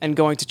and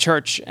going to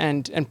church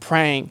and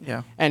praying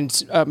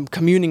and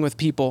communing with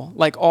people.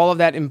 Like all of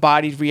that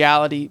embodied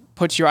reality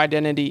puts your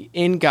identity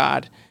in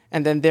God,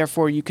 and then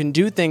therefore you can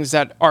do things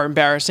that are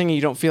embarrassing and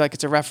you don't feel like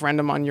it's a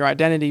referendum on your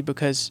identity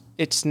because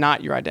it's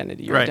not your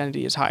identity. Your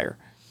identity is higher.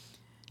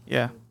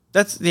 Yeah.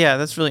 That's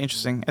really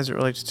interesting as it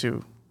relates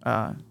to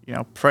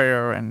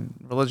prayer and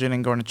religion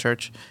and going to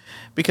church,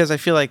 because I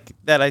feel like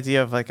that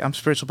idea of like I'm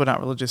spiritual but not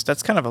religious,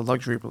 that's kind of a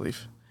luxury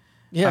belief.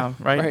 Yeah,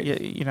 right.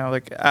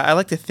 Like I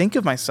like to think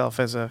of myself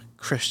as a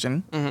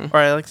Christian, or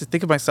I like to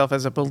think of myself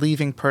as a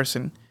believing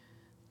person.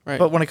 Right.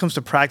 But when it comes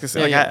to practice,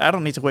 I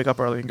don't need to wake up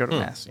early and go to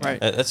mass. Right.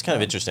 That's kind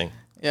of interesting.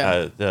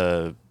 Yeah.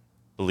 The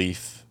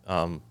belief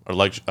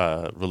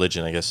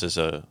religion, I guess, is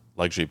a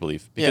luxury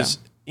belief because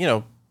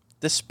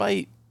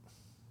despite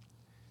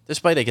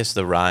I guess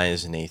the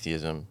rise in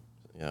atheism,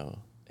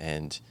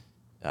 and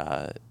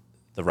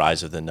the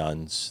rise of the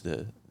nuns,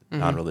 the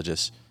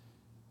non-religious,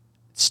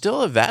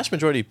 still a vast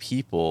majority of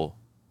people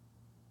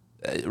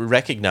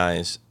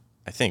recognize.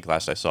 I think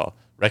last I saw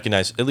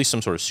recognize at least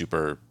some sort of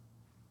super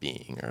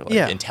being or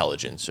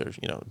intelligence, or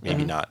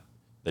maybe not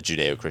the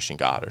Judeo-Christian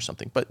God or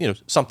something, but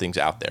something's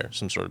out there,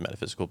 some sort of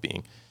metaphysical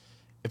being.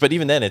 But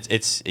even then,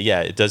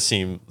 it does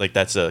seem like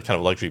that's a kind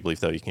of luxury belief,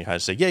 though. You can kind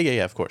of say,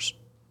 yeah, of course,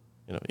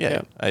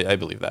 I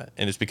believe that,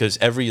 and it's because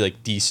every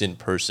decent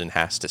person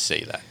has to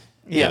say that.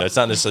 It's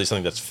not necessarily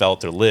something that's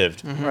felt or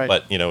lived, Right.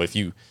 but if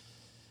you,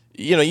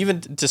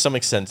 even to some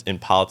extent in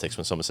politics,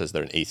 when someone says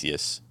they're an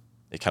atheist,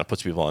 it kind of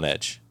puts people on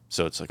edge.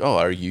 So it's like, oh,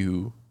 are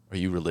you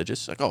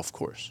religious? Like, oh, of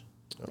course.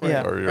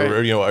 Yeah.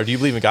 Or do you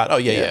believe in God? Oh,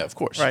 yeah, of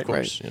course, Right, of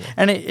course.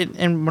 right.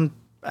 And when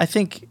I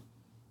think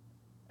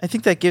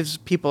that gives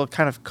people a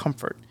kind of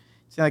comfort.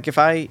 So like if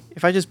I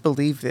just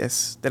believe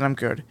this, then I'm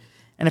good.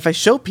 And if I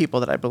show people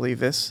that I believe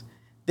this,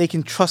 they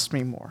can trust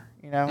me more.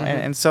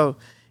 And so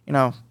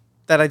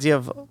that idea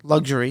of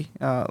luxury,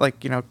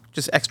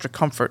 just extra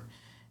comfort.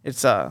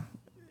 It's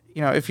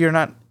if you're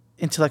not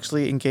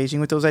intellectually engaging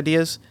with those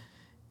ideas,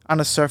 on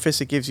the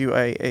surface it gives you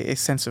a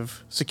sense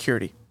of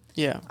security.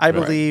 Yeah. I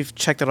believe,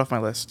 check that off my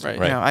list. Right.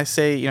 I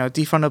say,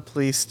 defund the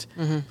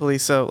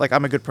police, so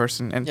I'm a good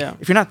person. And Yeah.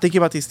 if you're not thinking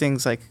about these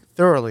things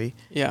thoroughly,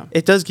 Yeah.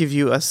 it does give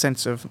you a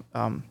sense of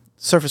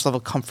surface level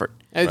comfort.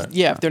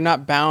 If they're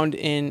not bound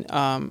in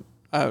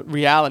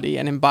reality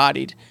and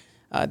embodied,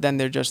 then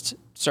they're just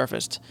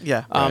surfaced.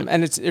 Yeah.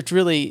 And it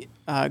really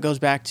goes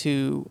back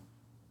to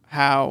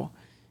how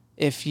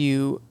if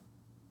you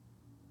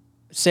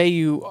say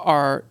you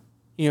are,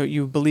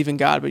 you believe in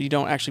God, but you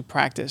don't actually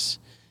practice,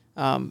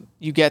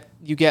 you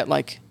get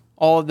like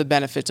all of the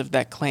benefits of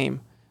that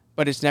claim,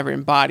 but it's never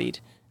embodied,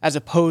 as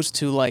opposed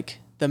to like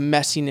the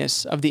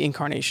messiness of the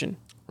incarnation.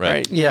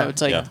 Right. Yeah.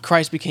 It's like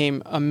Christ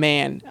became a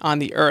man on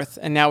the earth,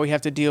 and now we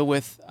have to deal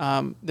with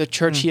the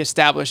church he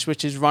established,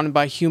 which is run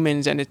by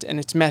humans, and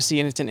it's messy,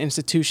 and it's an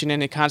institution,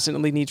 and it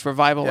constantly needs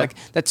revival. Yeah. Like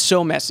that's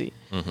so messy.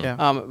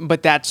 Yeah.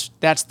 But that's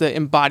the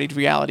embodied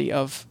reality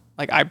of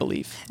I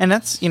believe. And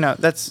that's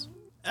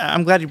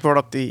I'm glad you brought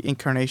up the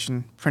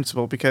incarnation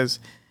principle, because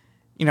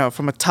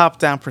from a top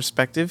down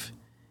perspective,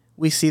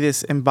 we see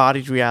this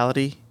embodied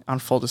reality on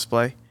full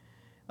display.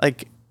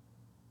 Like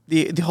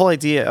the whole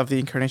idea of the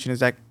incarnation is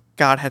that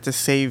God had to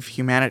save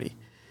humanity,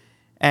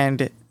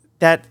 and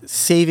that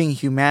saving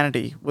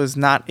humanity was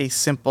not a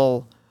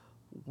simple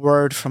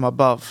word from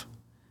above,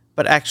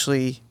 but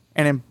actually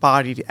an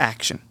embodied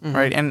action,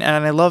 right? And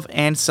I love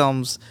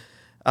Anselm's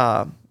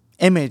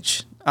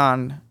image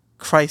on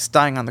Christ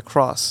dying on the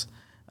cross,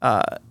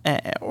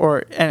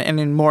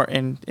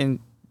 in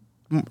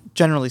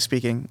generally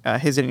speaking,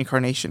 his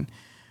incarnation,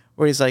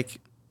 where he's like,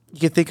 you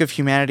could think of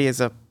humanity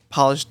as a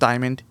polished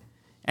diamond,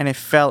 and it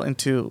fell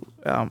into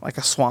like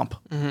a swamp,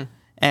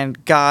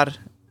 and God,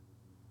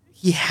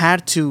 he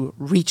had to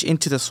reach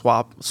into the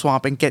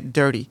swamp and get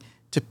dirty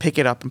to pick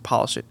it up and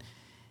polish it.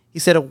 He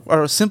said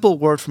a simple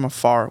word from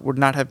afar would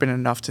not have been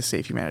enough to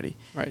save humanity.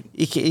 Right.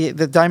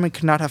 The diamond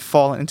could not have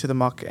fallen into the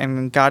muck,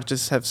 and God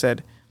just have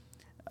said,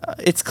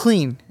 it's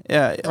clean.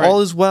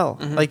 All is well.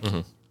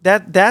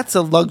 That's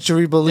a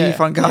luxury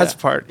belief on God's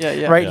part.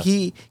 Right?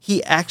 Yeah.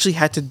 He actually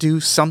had to do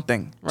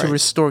something to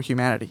restore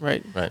humanity.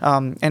 Right.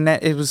 And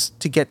that it was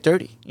to get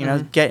dirty,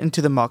 get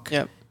into the muck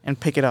and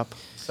pick it up.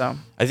 So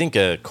I think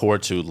a core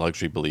to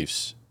luxury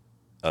beliefs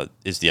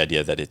is the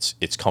idea that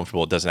it's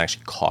comfortable. It doesn't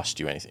actually cost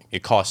you anything.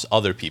 It costs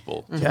other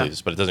people to believe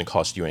this, but it doesn't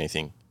cost you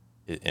anything,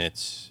 and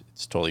it's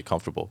totally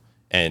comfortable.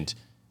 And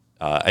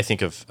I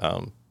think of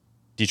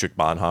Dietrich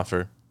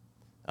Bonhoeffer.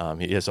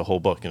 He has a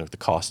whole book, The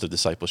Cost of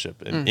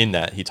Discipleship, and in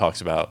that he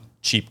talks about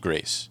cheap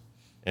grace.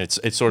 And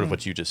it's sort of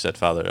what you just said,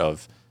 Father.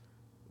 Of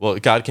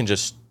God can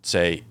just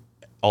say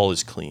all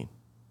is clean,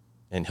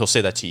 and He'll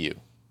say that to you.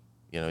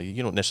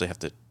 You don't necessarily have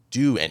to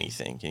do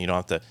anything, and you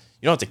don't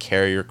have to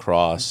carry your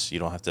cross. You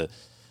don't have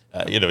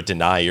to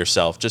deny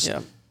yourself. Just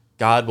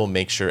God will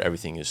make sure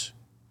everything is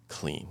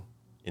clean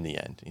in the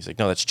end. He's like,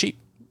 no, that's cheap.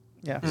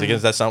 yeah, He's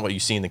like, that's not what you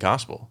see in the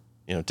gospel.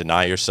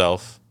 Deny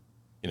yourself.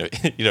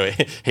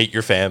 Hate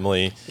your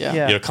family.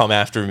 Yeah. Come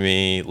after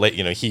me.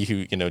 He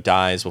who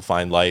dies will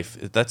find life.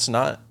 That's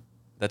not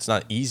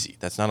easy.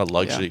 That's not a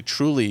luxury. Yeah.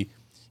 Truly,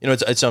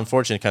 it's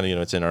unfortunate.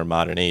 It's in our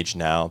modern age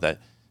now that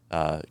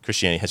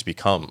Christianity has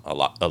become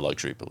a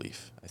luxury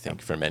belief. I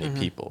think for many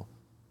people,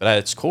 but at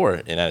its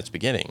core and at its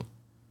beginning,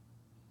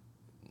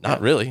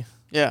 not really.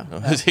 Yeah.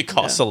 Mm-hmm. It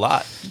costs a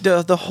lot.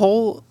 the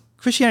whole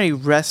Christianity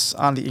rests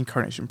on the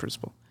incarnation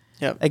principle.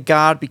 Yep. That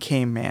God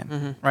became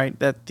man, right?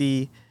 That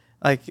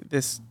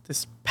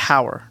this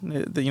power,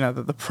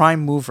 the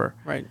prime mover,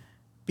 Right.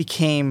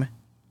 became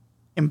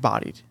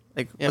embodied,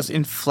 was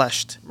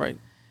infleshed, Right.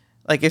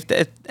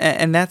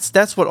 And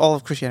that's what all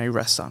of Christianity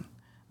rests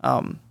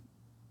on.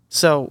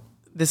 So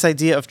this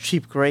idea of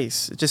cheap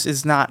grace just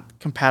is not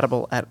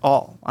compatible at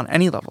all on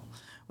any level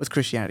with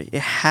Christianity.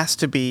 It has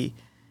to be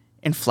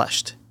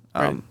enfleshed.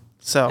 Right.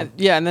 So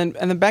and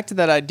then back to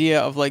that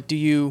idea of like, do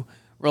you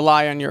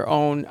rely on your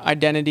own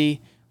identity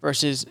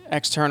versus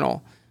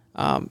external,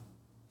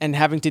 and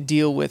having to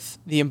deal with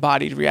the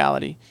embodied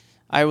reality.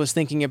 I was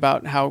thinking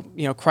about how,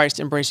 Christ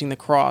embracing the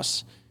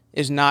cross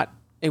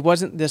it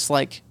wasn't this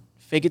like,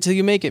 fake it till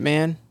you make it,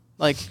 man.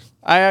 Like,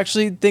 I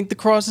actually think the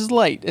cross is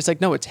light. It's like,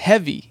 no, it's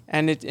heavy,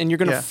 and you're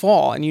going to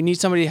fall, and you need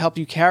somebody to help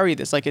you carry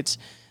this. Like, it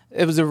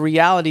was a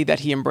reality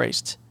that he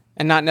embraced,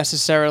 and not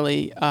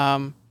necessarily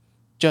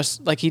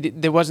just like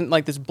there wasn't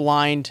like this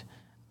blind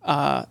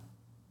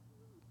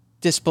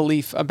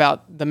disbelief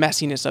about the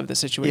messiness of the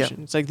situation.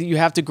 Yeah. It's like you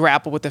have to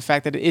grapple with the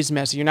fact that it is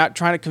messy. You're not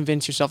trying to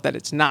convince yourself that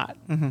it's not.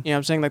 Mm-hmm. You know what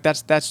I'm saying? Like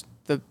that's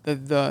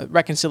the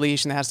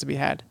reconciliation that has to be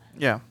had.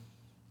 Yeah.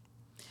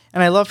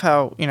 And I love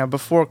how,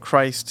 before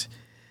Christ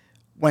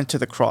went to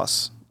the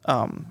cross,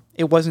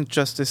 it wasn't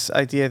just this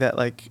idea that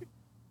like,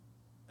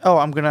 oh,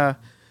 I'm going to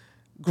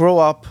grow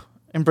up,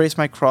 embrace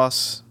my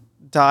cross,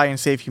 die and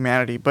save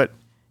humanity. But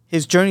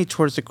his journey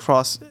towards the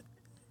cross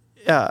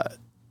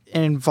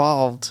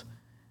involved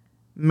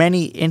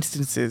many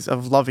instances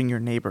of loving your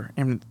neighbor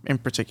in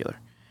particular.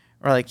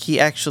 Or like he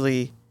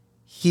actually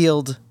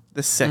healed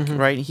the sick, mm-hmm.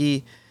 right?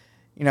 He,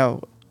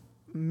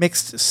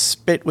 mixed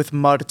spit with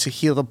mud to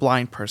heal a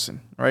blind person,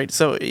 right?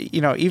 So,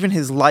 even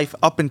his life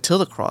up until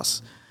the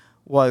cross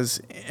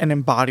was an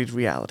embodied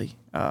reality.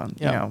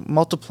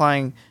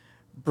 Multiplying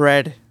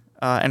bread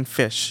and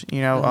fish,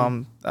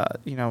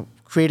 mm-hmm.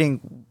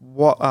 Creating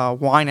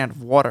wine out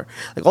of water.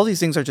 Like all these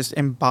things are just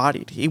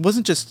embodied. He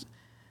wasn't just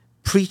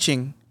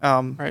preaching,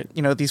 right.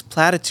 These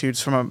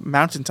platitudes from a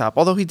mountaintop,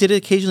 although he did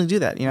occasionally do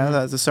that,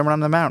 mm-hmm. the Sermon on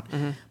the Mount,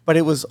 mm-hmm. but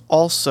it was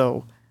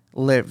also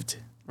lived.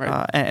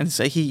 Right. And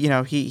so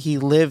he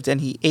lived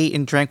and he ate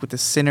and drank with the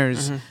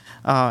sinners.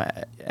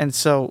 Mm-hmm. And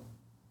so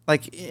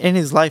like in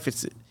his life,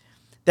 it's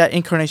that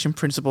incarnation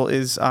principle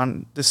is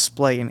on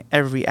display in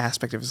every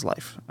aspect of his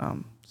life.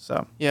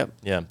 Yeah,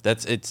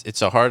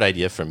 it's a hard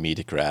idea for me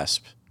to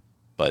grasp,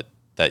 but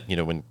that,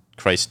 when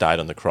Christ died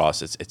on the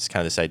cross, it's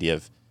kind of this idea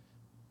of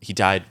he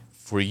died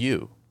for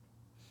you,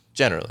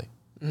 generally.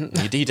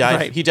 Mm-hmm. He died.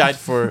 Right. He died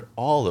for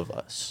all of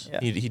us. Yeah.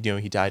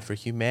 He died for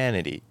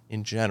humanity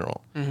in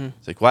general. Mm-hmm.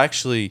 It's like, well,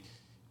 actually,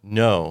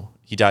 no,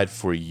 he died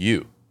for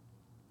you,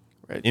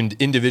 right?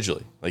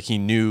 Individually, like he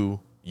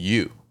knew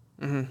you,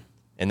 mm-hmm.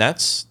 and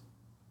that's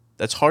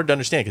hard to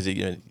understand because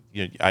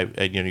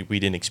we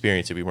didn't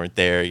experience it. We weren't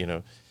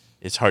there.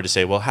 It's hard to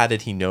say, well, how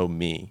did he know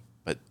me?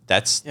 But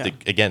that's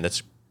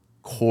that's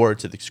core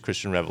to the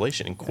Christian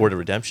revelation and core to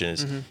redemption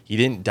is mm-hmm. he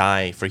didn't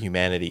die for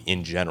humanity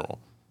in general,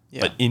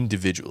 but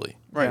individually.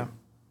 Right.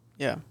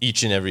 Yeah.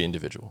 Each and every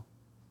individual.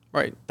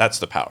 Right. That's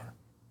the power.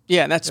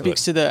 Yeah, and that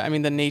speaks to the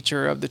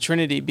nature of the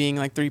Trinity being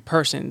like three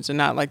persons and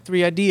not like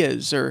three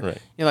ideas or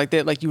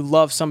right. Like you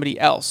love somebody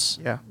else.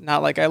 Yeah.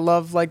 Not like I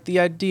love like the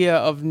idea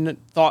of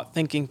thought.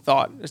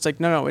 It's like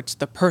no, it's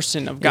the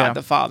person of God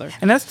the Father.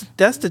 And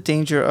that's the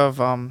danger of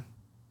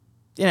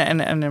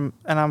and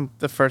I'm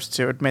the first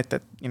to admit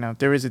that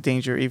there is a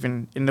danger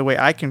even in the way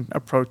I can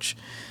approach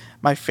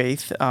my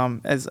faith.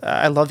 As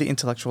I love the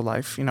intellectual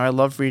life. I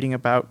love reading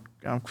about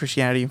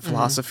Christianity and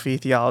philosophy,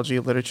 mm-hmm. theology,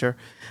 literature,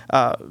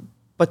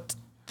 but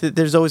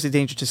there's always a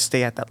danger to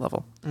stay at that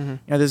level. Mm-hmm.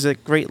 There's a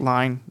great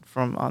line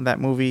from that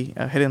movie,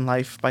 Hidden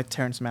Life by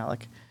Terrence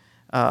Malick,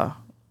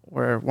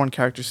 where one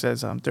character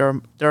says,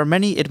 there are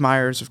many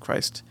admirers of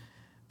Christ,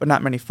 but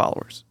not many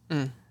followers.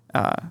 Mm.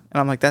 And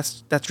I'm like,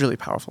 that's really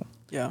powerful.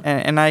 Yeah.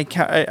 And I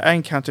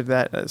encountered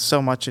that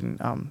so much in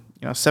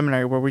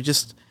seminary where we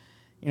just,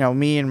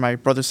 me and my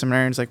brother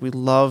seminarians, like we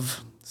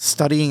love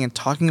studying and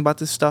talking about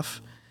this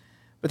stuff.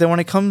 But then when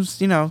it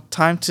comes,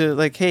 time to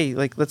like, hey,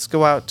 like let's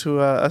go out to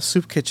a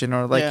soup kitchen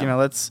or like,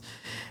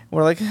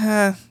 we're like,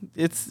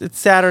 it's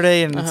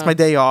Saturday and it's my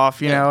day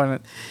off, know, and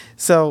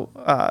so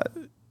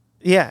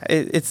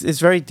it's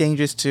very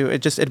dangerous to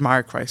just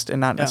admire Christ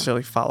and not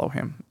necessarily follow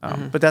him.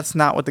 Mm-hmm. But that's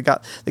not what the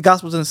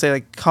gospel doesn't say.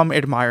 Like, come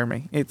admire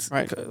me. It's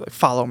right.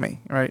 Follow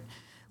me. Right.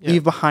 Yeah.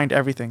 Leave behind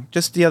everything.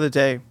 Just the other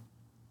day,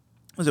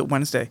 was it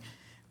Wednesday?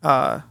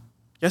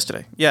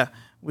 Yesterday. Yeah,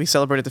 we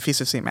celebrated the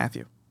Feast of St.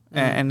 Matthew. Mm-hmm.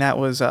 And that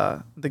was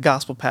the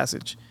gospel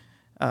passage,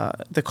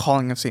 the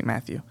calling of St.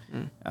 Matthew.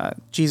 Mm.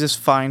 Jesus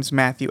finds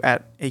Matthew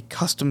at a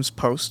customs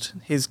post,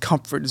 his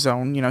comfort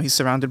zone. He's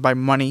surrounded by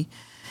money.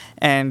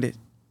 And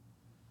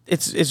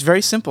it's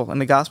very simple in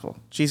the gospel.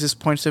 Jesus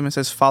points to him and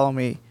says, follow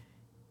me.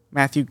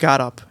 Matthew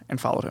got up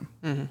and followed him.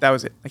 Mm-hmm. That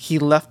was it. Like he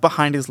left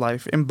behind his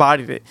life,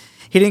 embodied it.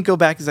 He didn't go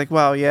back. He's like,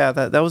 wow, yeah,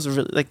 that was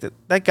really, like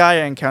that guy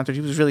I encountered,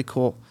 he was really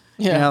cool.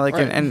 Yeah, right.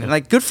 and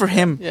like good for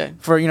him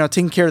for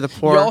taking care of the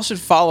poor. You all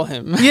should follow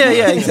him.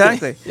 Yeah,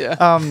 exactly. Yeah.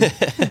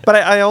 But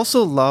I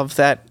also love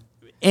that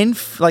in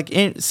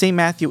St.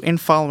 Matthew, in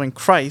following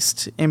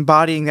Christ,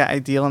 embodying that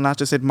ideal and not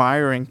just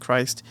admiring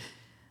Christ,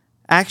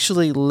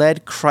 actually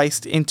led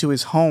Christ into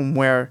his home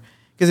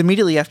because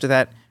immediately after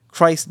that,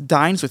 Christ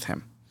dines with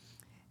him,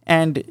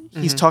 and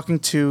he's mm-hmm. talking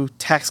to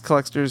tax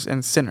collectors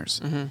and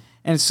sinners, mm-hmm.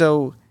 and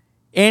so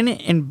in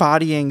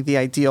embodying the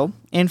ideal,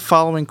 in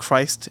following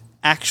Christ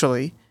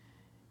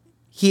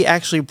he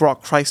actually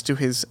brought Christ to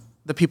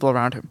the people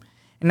around him.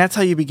 And that's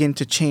how you begin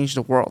to change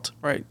the world.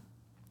 Right.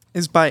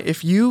 Is by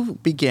if you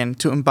begin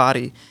to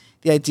embody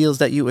the ideals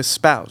that you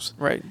espouse,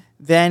 Right.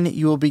 then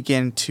you will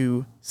begin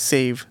to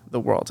save the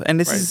world. And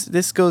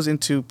this goes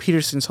into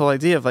Peterson's whole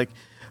idea of like,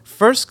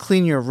 first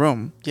clean your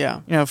room.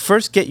 Yeah.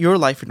 First get your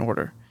life in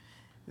order.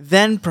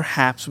 Then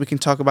perhaps we can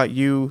talk about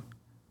you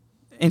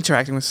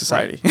interacting with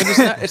society. Right.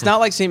 But it's not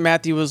like St.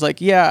 Matthew was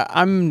like, yeah,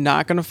 I'm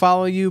not going to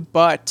follow you,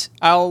 but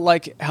I'll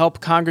like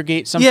help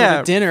congregate some sort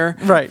of dinner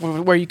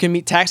where you can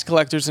meet tax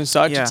collectors and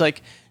such. Yeah. It's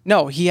like,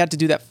 no, he had to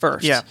do that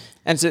first. Yeah.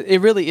 And so it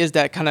really is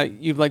that kind of,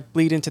 you like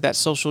bleed into that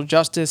social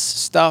justice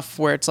stuff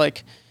where it's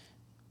like,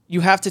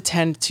 you have to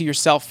tend to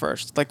yourself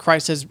first. Like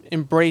Christ says,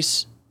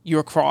 embrace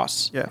your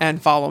cross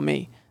and follow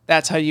me.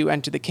 That's how you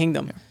enter the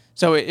kingdom. Yeah.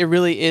 So it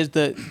really is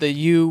the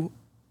you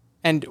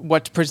and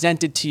what's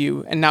presented to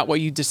you and not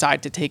what you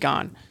decide to take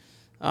on.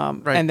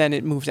 And then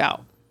it moves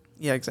out.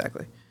 Yeah,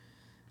 exactly.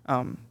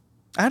 I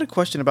had a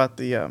question about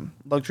the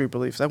luxury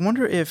beliefs. I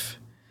wonder if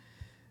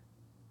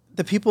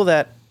the people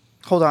that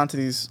hold on to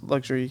these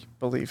luxury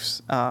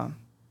beliefs, defund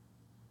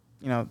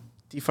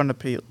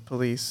the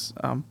police,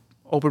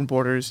 open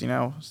borders,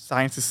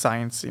 science is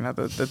science,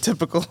 the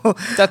typical.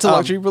 That's a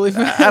luxury belief?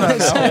 I don't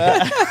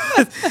know.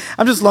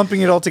 I'm just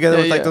lumping it all together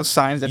with like those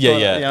signs that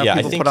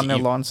people put on their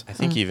lawns. I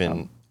think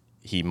even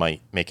he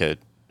might make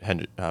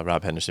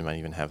Rob Henderson might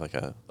even have like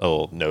a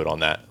little note on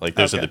that. Like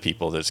those are the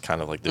people. There's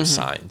kind of like those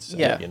signs.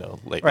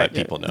 Let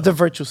people know. The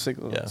virtual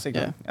signal.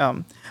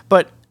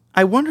 But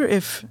I wonder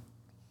if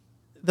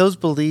those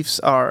beliefs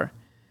are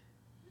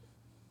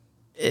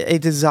a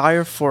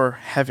desire for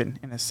heaven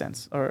in a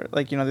sense, or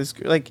this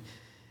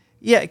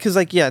because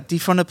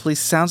defund the police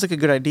sounds like a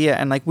good idea,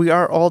 and like we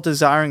are all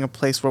desiring a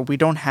place where we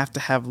don't have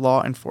to have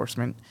law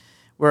enforcement,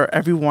 where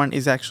everyone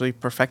is actually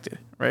perfected,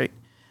 right?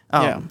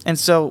 And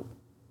so,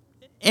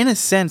 in a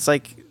sense,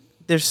 like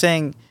they're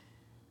saying,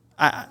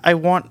 I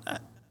want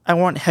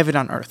heaven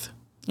on earth,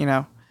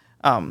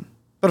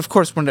 But of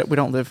course, we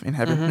don't live in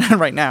heaven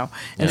right now,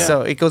 and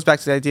so it goes back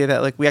to the idea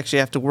that like we actually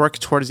have to work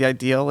towards the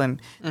ideal, and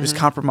there's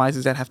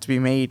compromises that have to be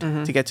made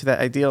to get to that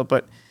ideal.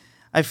 But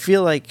I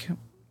feel like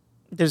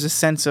there's a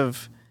sense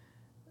of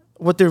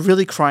what they're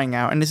really crying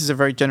out, and this is a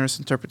very generous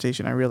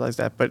interpretation. I realize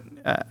that, but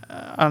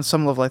on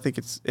some level, I think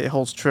it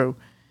holds true.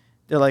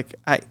 They're like,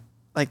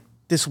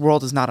 this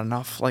world is not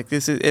enough. Like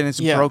this is, and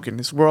it's broken.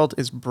 This world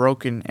is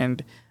broken,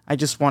 and I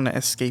just want to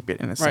escape it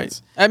in a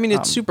sense. I mean,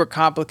 it's super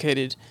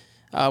complicated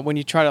when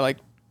you try to like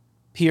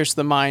pierce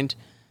the mind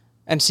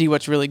and see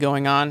what's really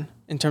going on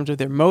in terms of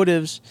their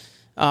motives,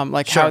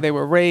 how they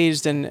were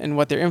raised and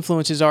what their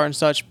influences are and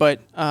such. But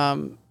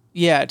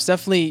it's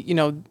definitely,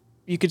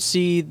 you could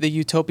see the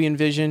utopian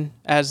vision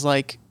as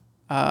like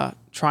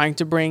trying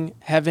to bring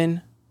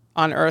heaven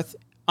on earth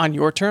on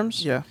your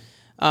terms. Yeah.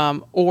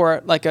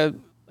 Or like a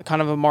kind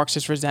of a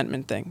Marxist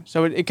resentment thing.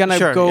 So it kind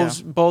of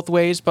goes both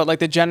ways, but like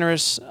the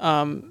generous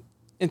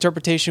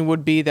interpretation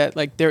would be that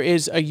like there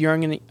is a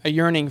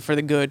yearning for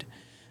the good,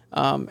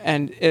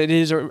 and it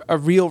is a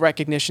real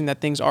recognition that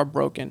things are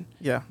broken.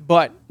 Yeah.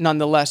 But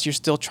nonetheless, you're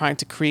still trying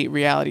to create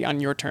reality on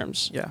your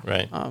terms. Yeah.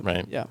 Right.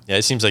 Yeah. Yeah.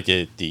 It seems like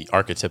the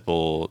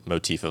archetypal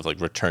motif of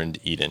like return to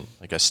Eden,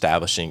 like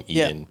establishing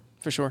Eden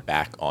for sure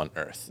back on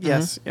earth.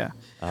 Yes. Yeah.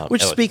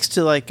 Which speaks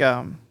to like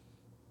a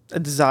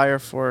desire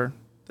for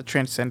the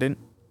transcendent,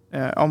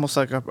 almost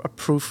like a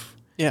proof.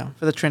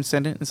 For the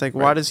transcendent. It's like,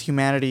 why does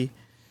humanity,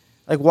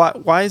 like,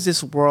 why is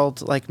this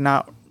world like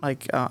not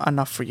like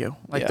enough for you,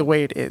 like the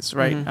way it is,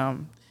 right?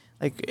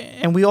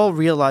 And we all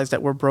realize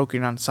that we're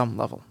broken on some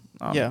level,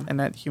 and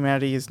that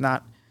humanity is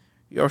not,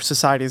 or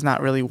society is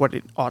not really what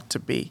it ought to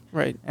be,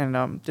 right?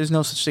 And there's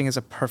no such thing as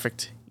a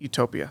perfect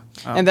utopia.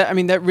 And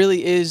that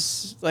really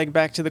is like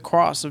back to the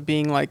cross of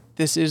being like,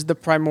 this is the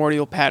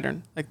primordial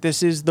pattern, like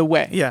this is the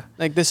way. Yeah,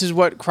 like this is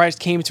what Christ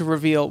came to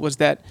reveal, was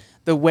that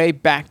the way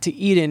back to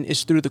Eden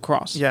is through the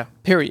cross. Yeah.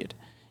 Period.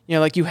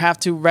 Like you have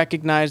to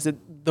recognize that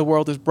the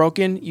world is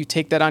broken. You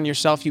take that on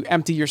yourself. You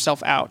empty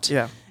yourself out.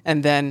 Yeah.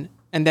 And then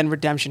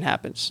redemption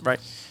happens. Right.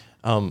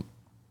 I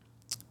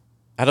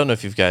don't know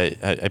if you've got.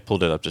 I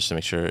pulled it up just to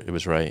make sure it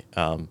was right.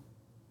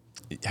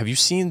 Have you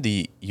seen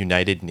the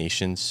United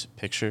Nations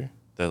picture,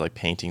 the like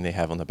painting they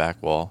have on the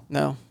back wall?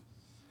 No.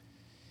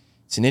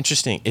 It's an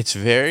interesting. It's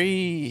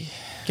very.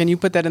 Can you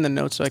put that in the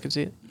notes so I can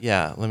see it?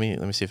 Yeah. Let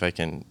me see if I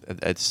can.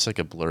 It's like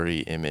a blurry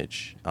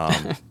image,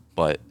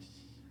 but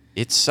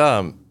it's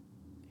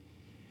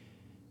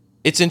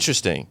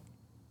interesting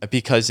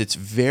because it's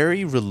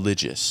very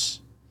religious.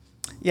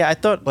 Yeah, I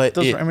thought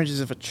those were images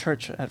of a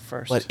church at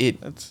first. But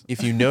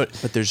if you note,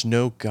 but there's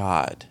no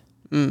God.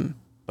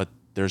 But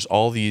there's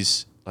all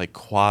these like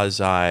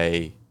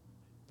quasi,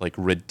 like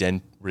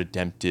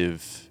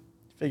redemptive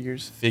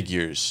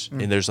figures,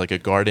 and there's like a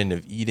Garden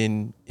of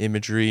Eden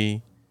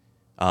imagery.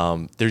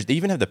 They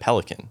even have the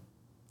pelican.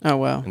 Oh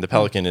wow! And the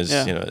pelican is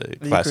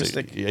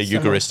classic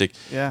Eucharistic.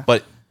 Yeah.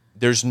 But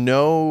there's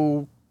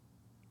no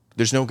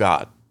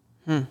God.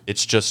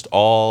 It's just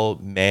all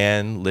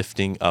man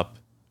lifting up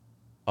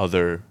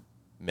other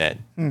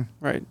men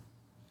Right.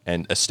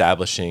 and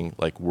establishing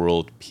like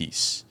world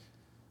peace.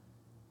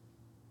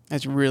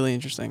 That's really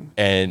interesting.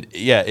 And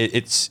yeah,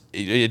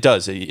 it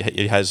does.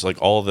 It has like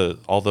all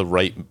the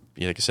right,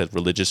 like I said,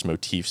 religious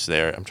motifs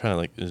there. I'm trying to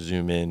like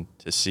zoom in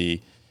to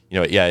see,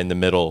 in the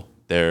middle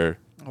there.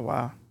 Oh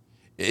wow.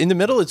 In the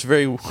middle, it's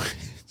very,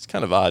 it's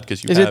kind of odd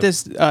because Is it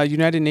this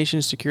United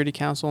Nations Security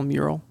Council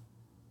mural?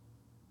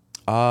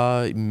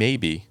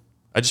 Maybe.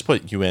 I just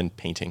put UN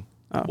painting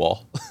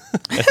wall.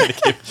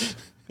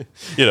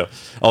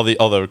 All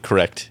the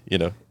correct,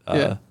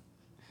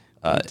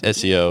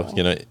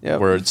 SEO,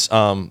 words.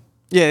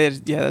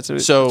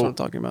 That's what I'm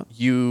talking about.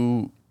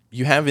 You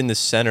have in the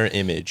center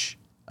image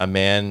a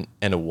man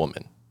and a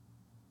woman.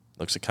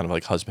 Looks like kind of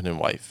like husband and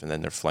wife, and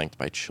then they're flanked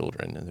by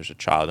children, and there's a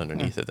child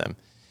underneath of them.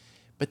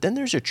 But then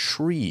there's a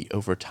tree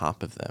over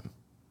top of them.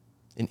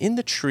 And in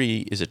the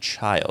tree is a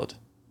child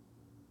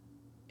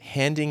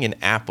handing an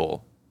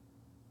apple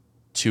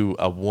to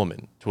a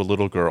woman, to a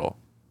little girl,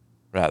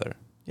 rather.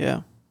 Yeah.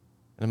 And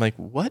I'm like,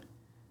 what?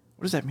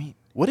 What does that mean?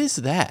 What is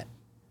that?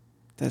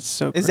 That's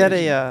so Is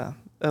crazy. that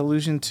a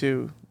allusion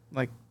to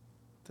like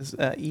this,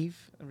 Eve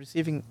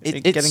receiving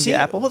getting the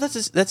apple? Well, that's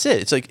it.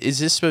 It's like, is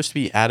this supposed to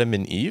be Adam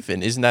and Eve?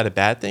 And isn't that a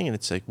bad thing? And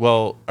it's like,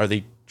 well, are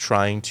they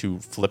trying to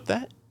flip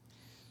that?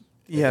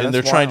 Yeah, and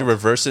they're trying to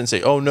reverse it and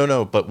say, oh,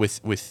 no, but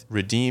with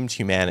redeemed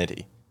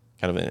humanity,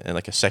 kind of in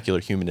like a secular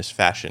humanist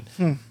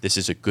fashion, this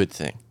is a good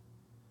thing.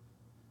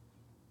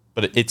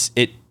 But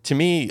to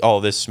me, all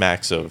this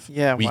smacks of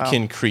we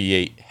can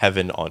create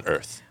heaven on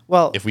earth.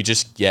 Well, if we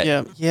just get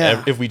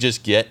if we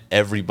just get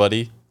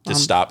everybody to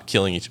stop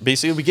killing each,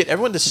 basically, we get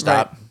everyone to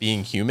stop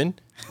being human.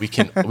 We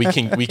can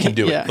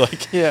do it.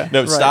 Like,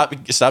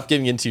 stop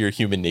giving into your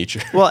human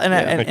nature. Well, and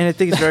I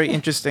think it's very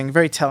interesting,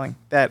 very telling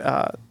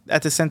that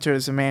at the center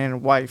is a man and a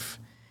wife.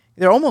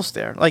 They're almost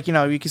there. Like,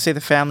 you could say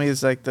the family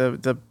is like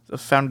the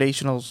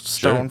foundational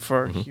stone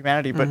for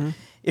humanity. But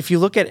if you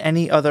look at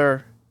any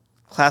other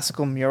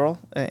classical mural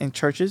in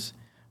churches,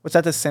 what's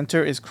at the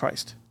center is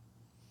Christ.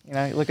 You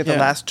look at the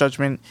Last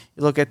Judgment.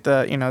 You look at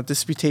the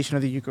disputation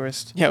of the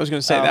Eucharist. Yeah, I was going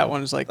to say that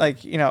one is like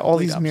all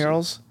these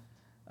murals.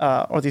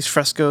 Or these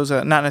frescoes,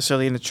 not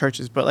necessarily in the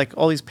churches, but like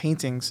all these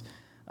paintings,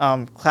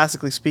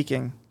 classically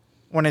speaking,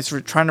 when it's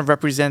trying to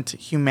represent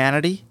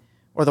humanity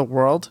or the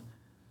world,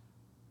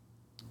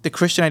 the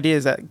Christian idea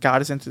is that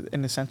God is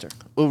in the center.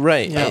 Well,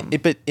 right. Yeah.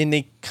 But in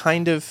a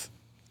kind of,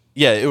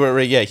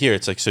 here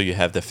it's like, so you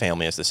have the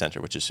family as the center,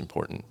 which is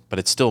important, but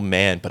it's still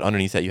man. But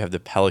underneath that, you have the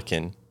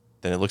pelican.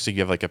 Then it looks like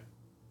you have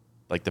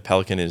like the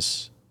pelican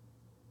is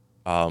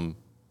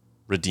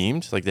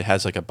redeemed, like it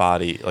has like a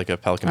body, like a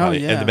pelican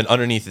body, and then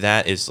underneath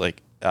that is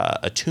like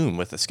a tomb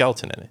with a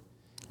skeleton in it.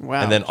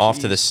 Wow! And then off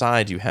to the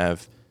side you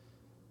have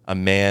a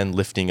man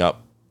lifting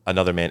up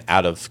another man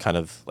out of kind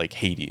of like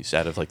Hades,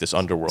 out of like this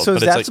underworld. So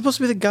but is that like, supposed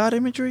to be the God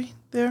imagery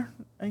there?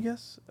 I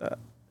guess.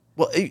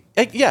 You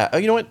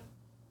know what?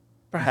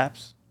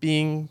 Perhaps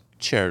Being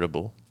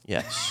charitable.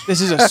 Yes.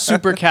 This is a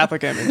super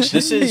Catholic image.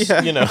 This is,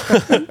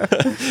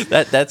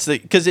 that's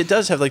because it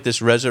does have like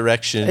this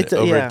resurrection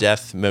over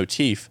death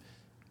motif.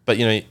 But,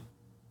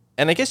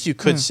 and I guess you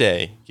could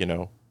say,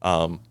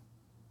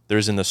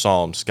 there's in the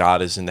Psalms,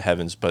 God is in the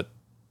heavens, but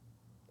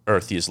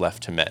earth he is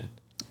left to men.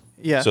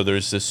 Yeah. So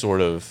there's this sort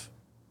of,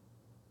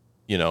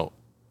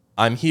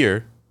 I'm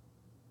here,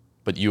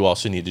 but you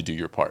also need to do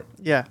your part.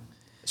 Yeah.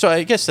 So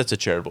I guess that's a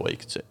charitable way you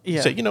could say. Yeah.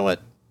 Say, you know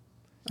what?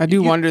 I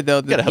do wonder though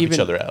You gotta that help each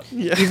other out.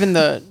 Yeah. even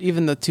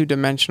the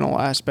two-dimensional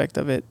aspect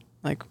of it,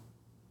 like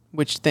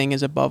which thing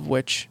is above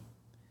which.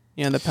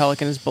 The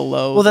pelican is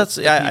below. Well, that's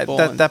the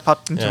that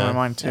popped into my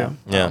mind too.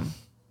 Yeah.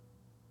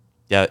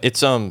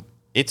 It's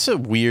a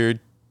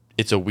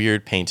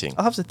weird painting.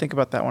 I'll have to think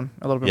about that one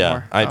a little bit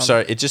more. I'm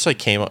sorry. It just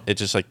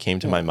came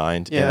to my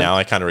mind, Yeah. and now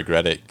I kind of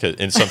regret it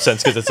in some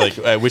sense because it's like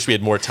I wish we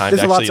had more time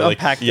There's to a lot actually to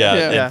unpack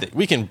there.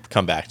 we can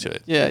come back to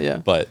it. Yeah.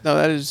 But no,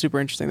 that is super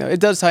interesting though. It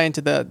does tie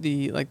into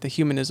the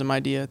humanism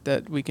idea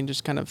that we can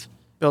just kind of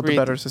build a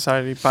better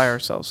society by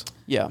ourselves.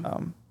 Yeah.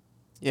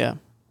 Yeah.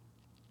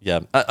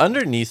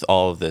 Underneath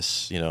all of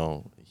this,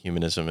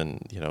 humanism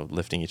and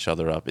lifting each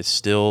other up, it's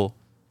still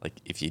like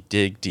if you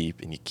dig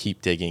deep and you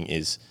keep digging,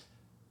 is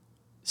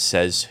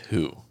says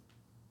who.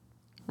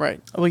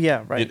 Right. Oh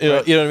yeah, right. You know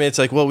what I mean? It's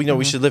like, well,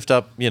 we should lift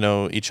up,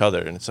 each other,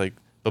 and it's like,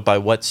 but by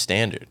what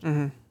standard?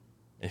 Mm-hmm.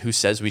 And who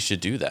says we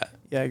should do that?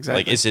 Yeah,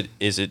 exactly. Like,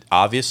 is it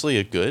obviously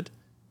a good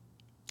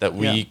that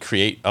we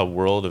create a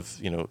world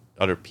of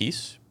utter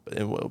peace?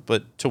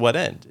 But to what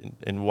end?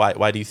 And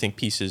why do you think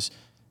peace is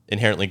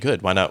inherently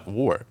good? Why not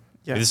war?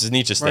 Yeah. This is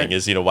Nietzsche's thing.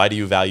 Is why do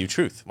you value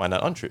truth? Why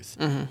not untruth?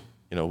 Mm-hmm.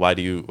 Why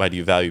do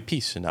you value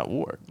peace and not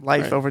war?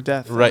 Life over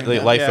death. Right,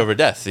 like life over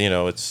death.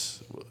 It's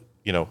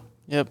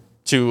Yep.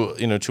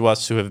 To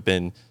us who have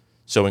been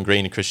so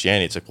ingrained in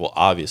Christianity, it's like, well,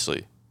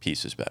 obviously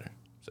peace is better.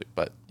 It's like,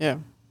 but yeah.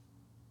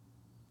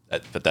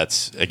 But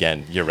that's,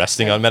 again, you're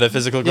resting on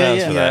metaphysical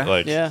grounds for that.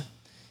 Like, yeah,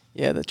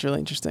 that's really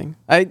interesting.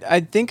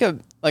 I think a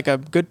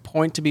good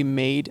point to be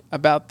made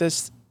about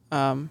this,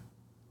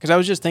 because I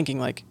was just thinking,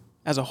 like,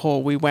 as a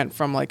whole. We went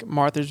from like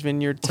Martha's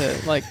Vineyard to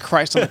like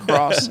Christ on the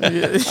cross,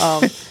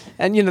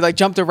 and like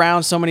jumped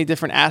around so many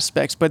different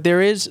aspects. But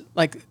there's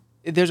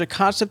a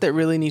concept that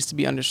really needs to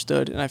be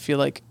understood, and I feel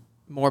like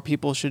more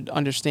people should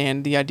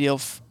understand the idea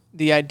of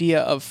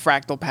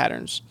fractal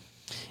patterns,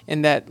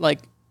 and that like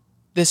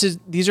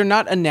these are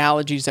not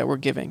analogies that we're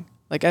giving.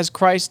 Like as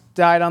Christ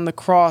died on the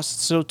cross,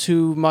 so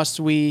too must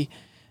we,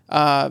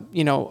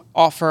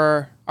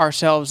 offer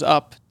ourselves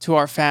up to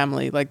our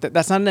family. Like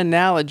that's not an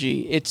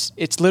analogy.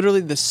 It's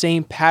literally the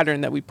same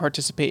pattern that we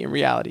participate in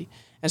reality.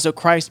 And so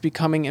Christ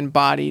becoming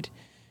embodied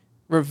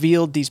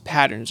revealed these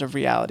patterns of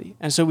reality.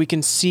 And so we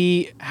can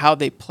see how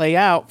they play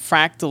out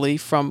fractally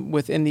from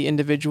within the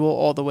individual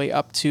all the way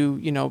up to,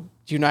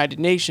 United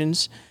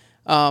Nations,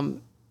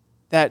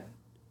 that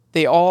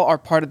they all are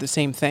part of the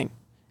same thing.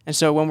 And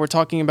so when we're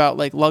talking about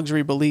like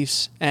luxury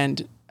beliefs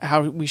and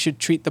how we should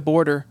treat the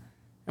border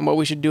and what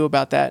we should do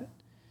about that,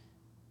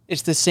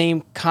 it's the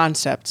same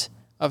concept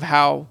of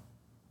how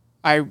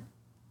I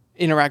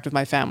interact with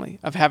my family,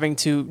 of having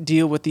to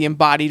deal with the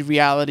embodied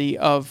reality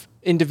of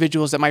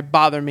individuals that might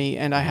bother me,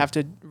 and I have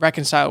to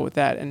reconcile with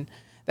that. And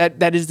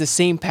that is the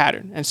same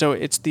pattern. And so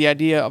it's the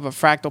idea of a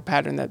fractal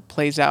pattern that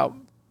plays out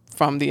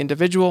from the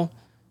individual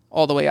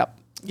all the way up.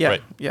 Yeah,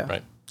 Right. yeah,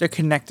 Right. they're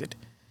connected.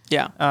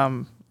 Yeah.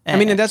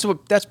 And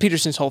that's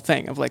Peterson's whole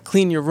thing of like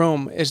clean your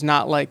room is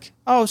not like,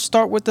 oh,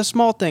 start with the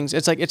small things.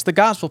 It's like it's the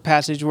gospel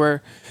passage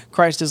where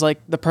Christ is like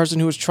the person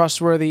who is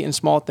trustworthy in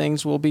small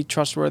things will be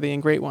trustworthy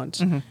in great ones.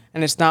 Mm-hmm.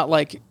 And it's not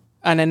like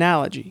an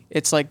analogy.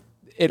 It's like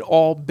it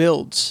all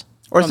builds.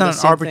 Or it's not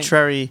an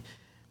arbitrary,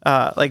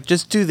 like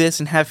just do this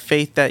and have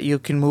faith that you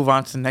can move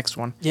on to the next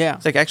one. Yeah.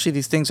 It's like actually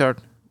these things are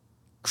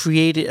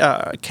created,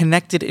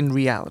 connected in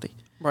reality.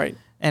 Right.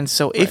 And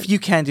so if you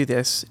can do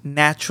this,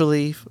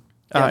 naturally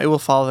it will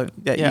follow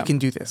that you can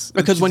do this.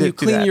 Because when you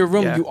clean your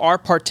room, yeah. you are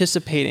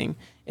participating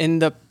in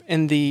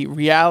the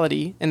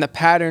reality, in the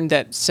pattern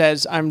that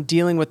says I'm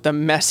dealing with the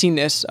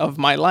messiness of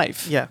my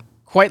life. Yeah.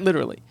 Quite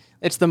literally.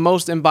 It's the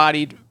most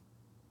embodied,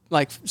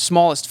 like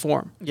smallest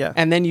form. Yeah.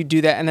 And then you do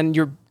that, and then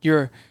you're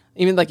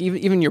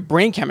even your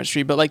brain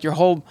chemistry, but like your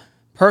whole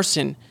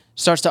person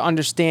starts to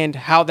understand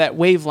how that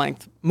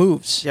wavelength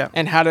moves, yeah.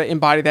 and how to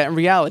embody that in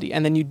reality.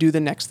 And then you do the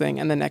next thing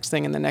and the next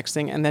thing and the next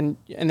thing. And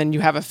then you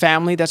have a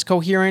family that's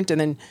coherent,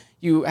 and then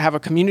you have a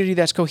community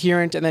that's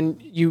coherent, and then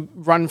you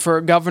run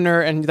for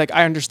governor, and like,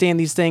 I understand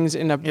these things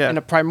in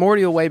a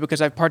primordial way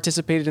because I've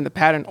participated in the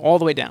pattern all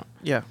the way down.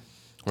 Yeah.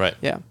 Right.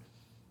 Yeah.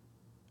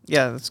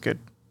 Yeah, that's good.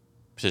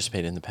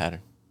 Participate in the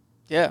pattern.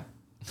 Yeah.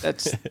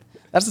 That's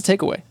the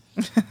takeaway.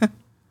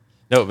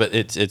 No, but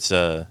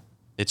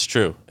it's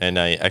true. And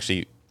I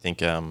actually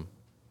think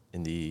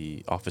in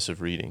the Office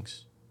of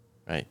Readings,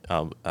 right,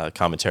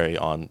 commentary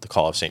on the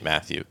Call of St.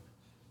 Matthew,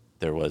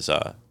 there was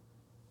the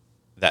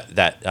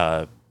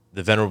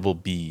Venerable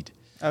Bede.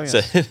 Oh,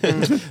 yeah.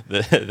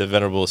 The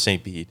Venerable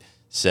Saint Bede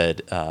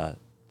said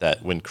that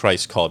when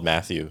Christ called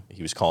Matthew,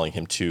 he was calling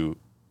him to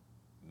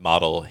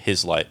model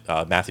his life,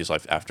 Matthew's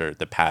life, after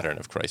the pattern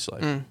of Christ's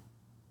life.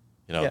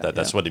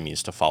 That's what it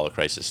means to follow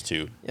Christ, is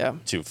to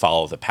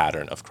follow the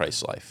pattern of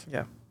Christ's life.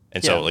 Yeah.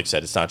 And so, like I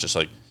said, it's not just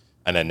like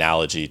an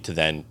analogy to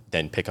then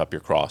Mm-hmm. pick up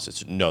your cross.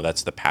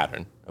 That's the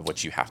pattern of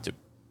what you have to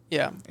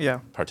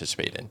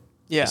participate in.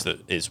 Yeah.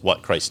 is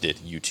what Christ did,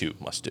 you too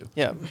must do.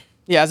 Yeah.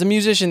 Yeah, as a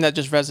musician, that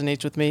just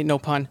resonates with me, no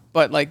pun,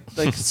 but like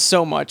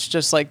so much,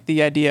 just like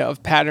the idea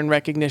of pattern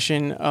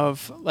recognition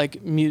of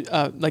like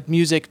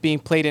music being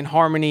played in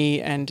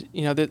harmony, and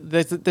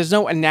there's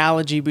no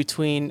analogy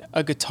between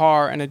a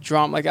guitar and a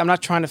drum. Like, I'm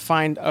not trying to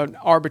find an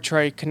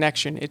arbitrary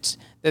connection. It's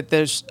that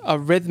there's a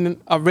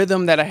rhythm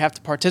that I have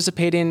to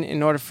participate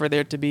in order for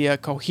there to be a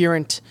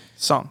coherent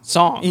song.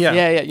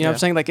 Yeah. You know what I'm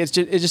saying? Like, it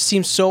just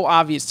seems so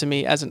obvious to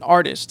me as an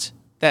artist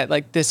that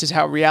like this is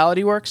how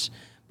reality works.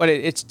 But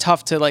it's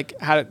tough to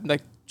how to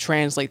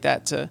translate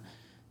that to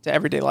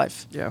everyday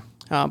life. Yeah.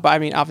 But I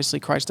mean, obviously,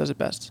 Christ does it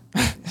best.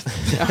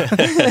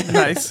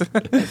 Nice.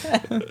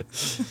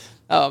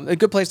 A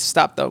good place to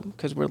stop though,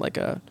 because we're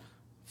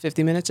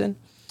 50 minutes in.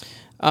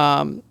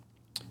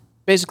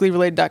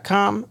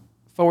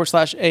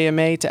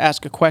 BasicallyRelated.com/AMA to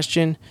ask a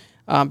question.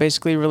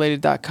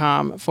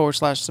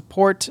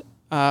 BasicallyRelated.com/support.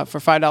 For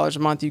 $5 a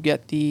month, you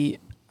get the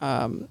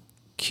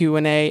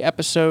Q&A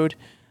episode.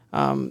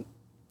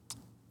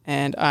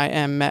 And I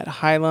am Matt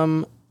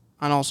Hylam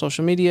on all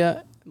social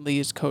media. Lee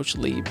is Coach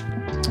Lee.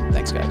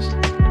 Thanks, guys.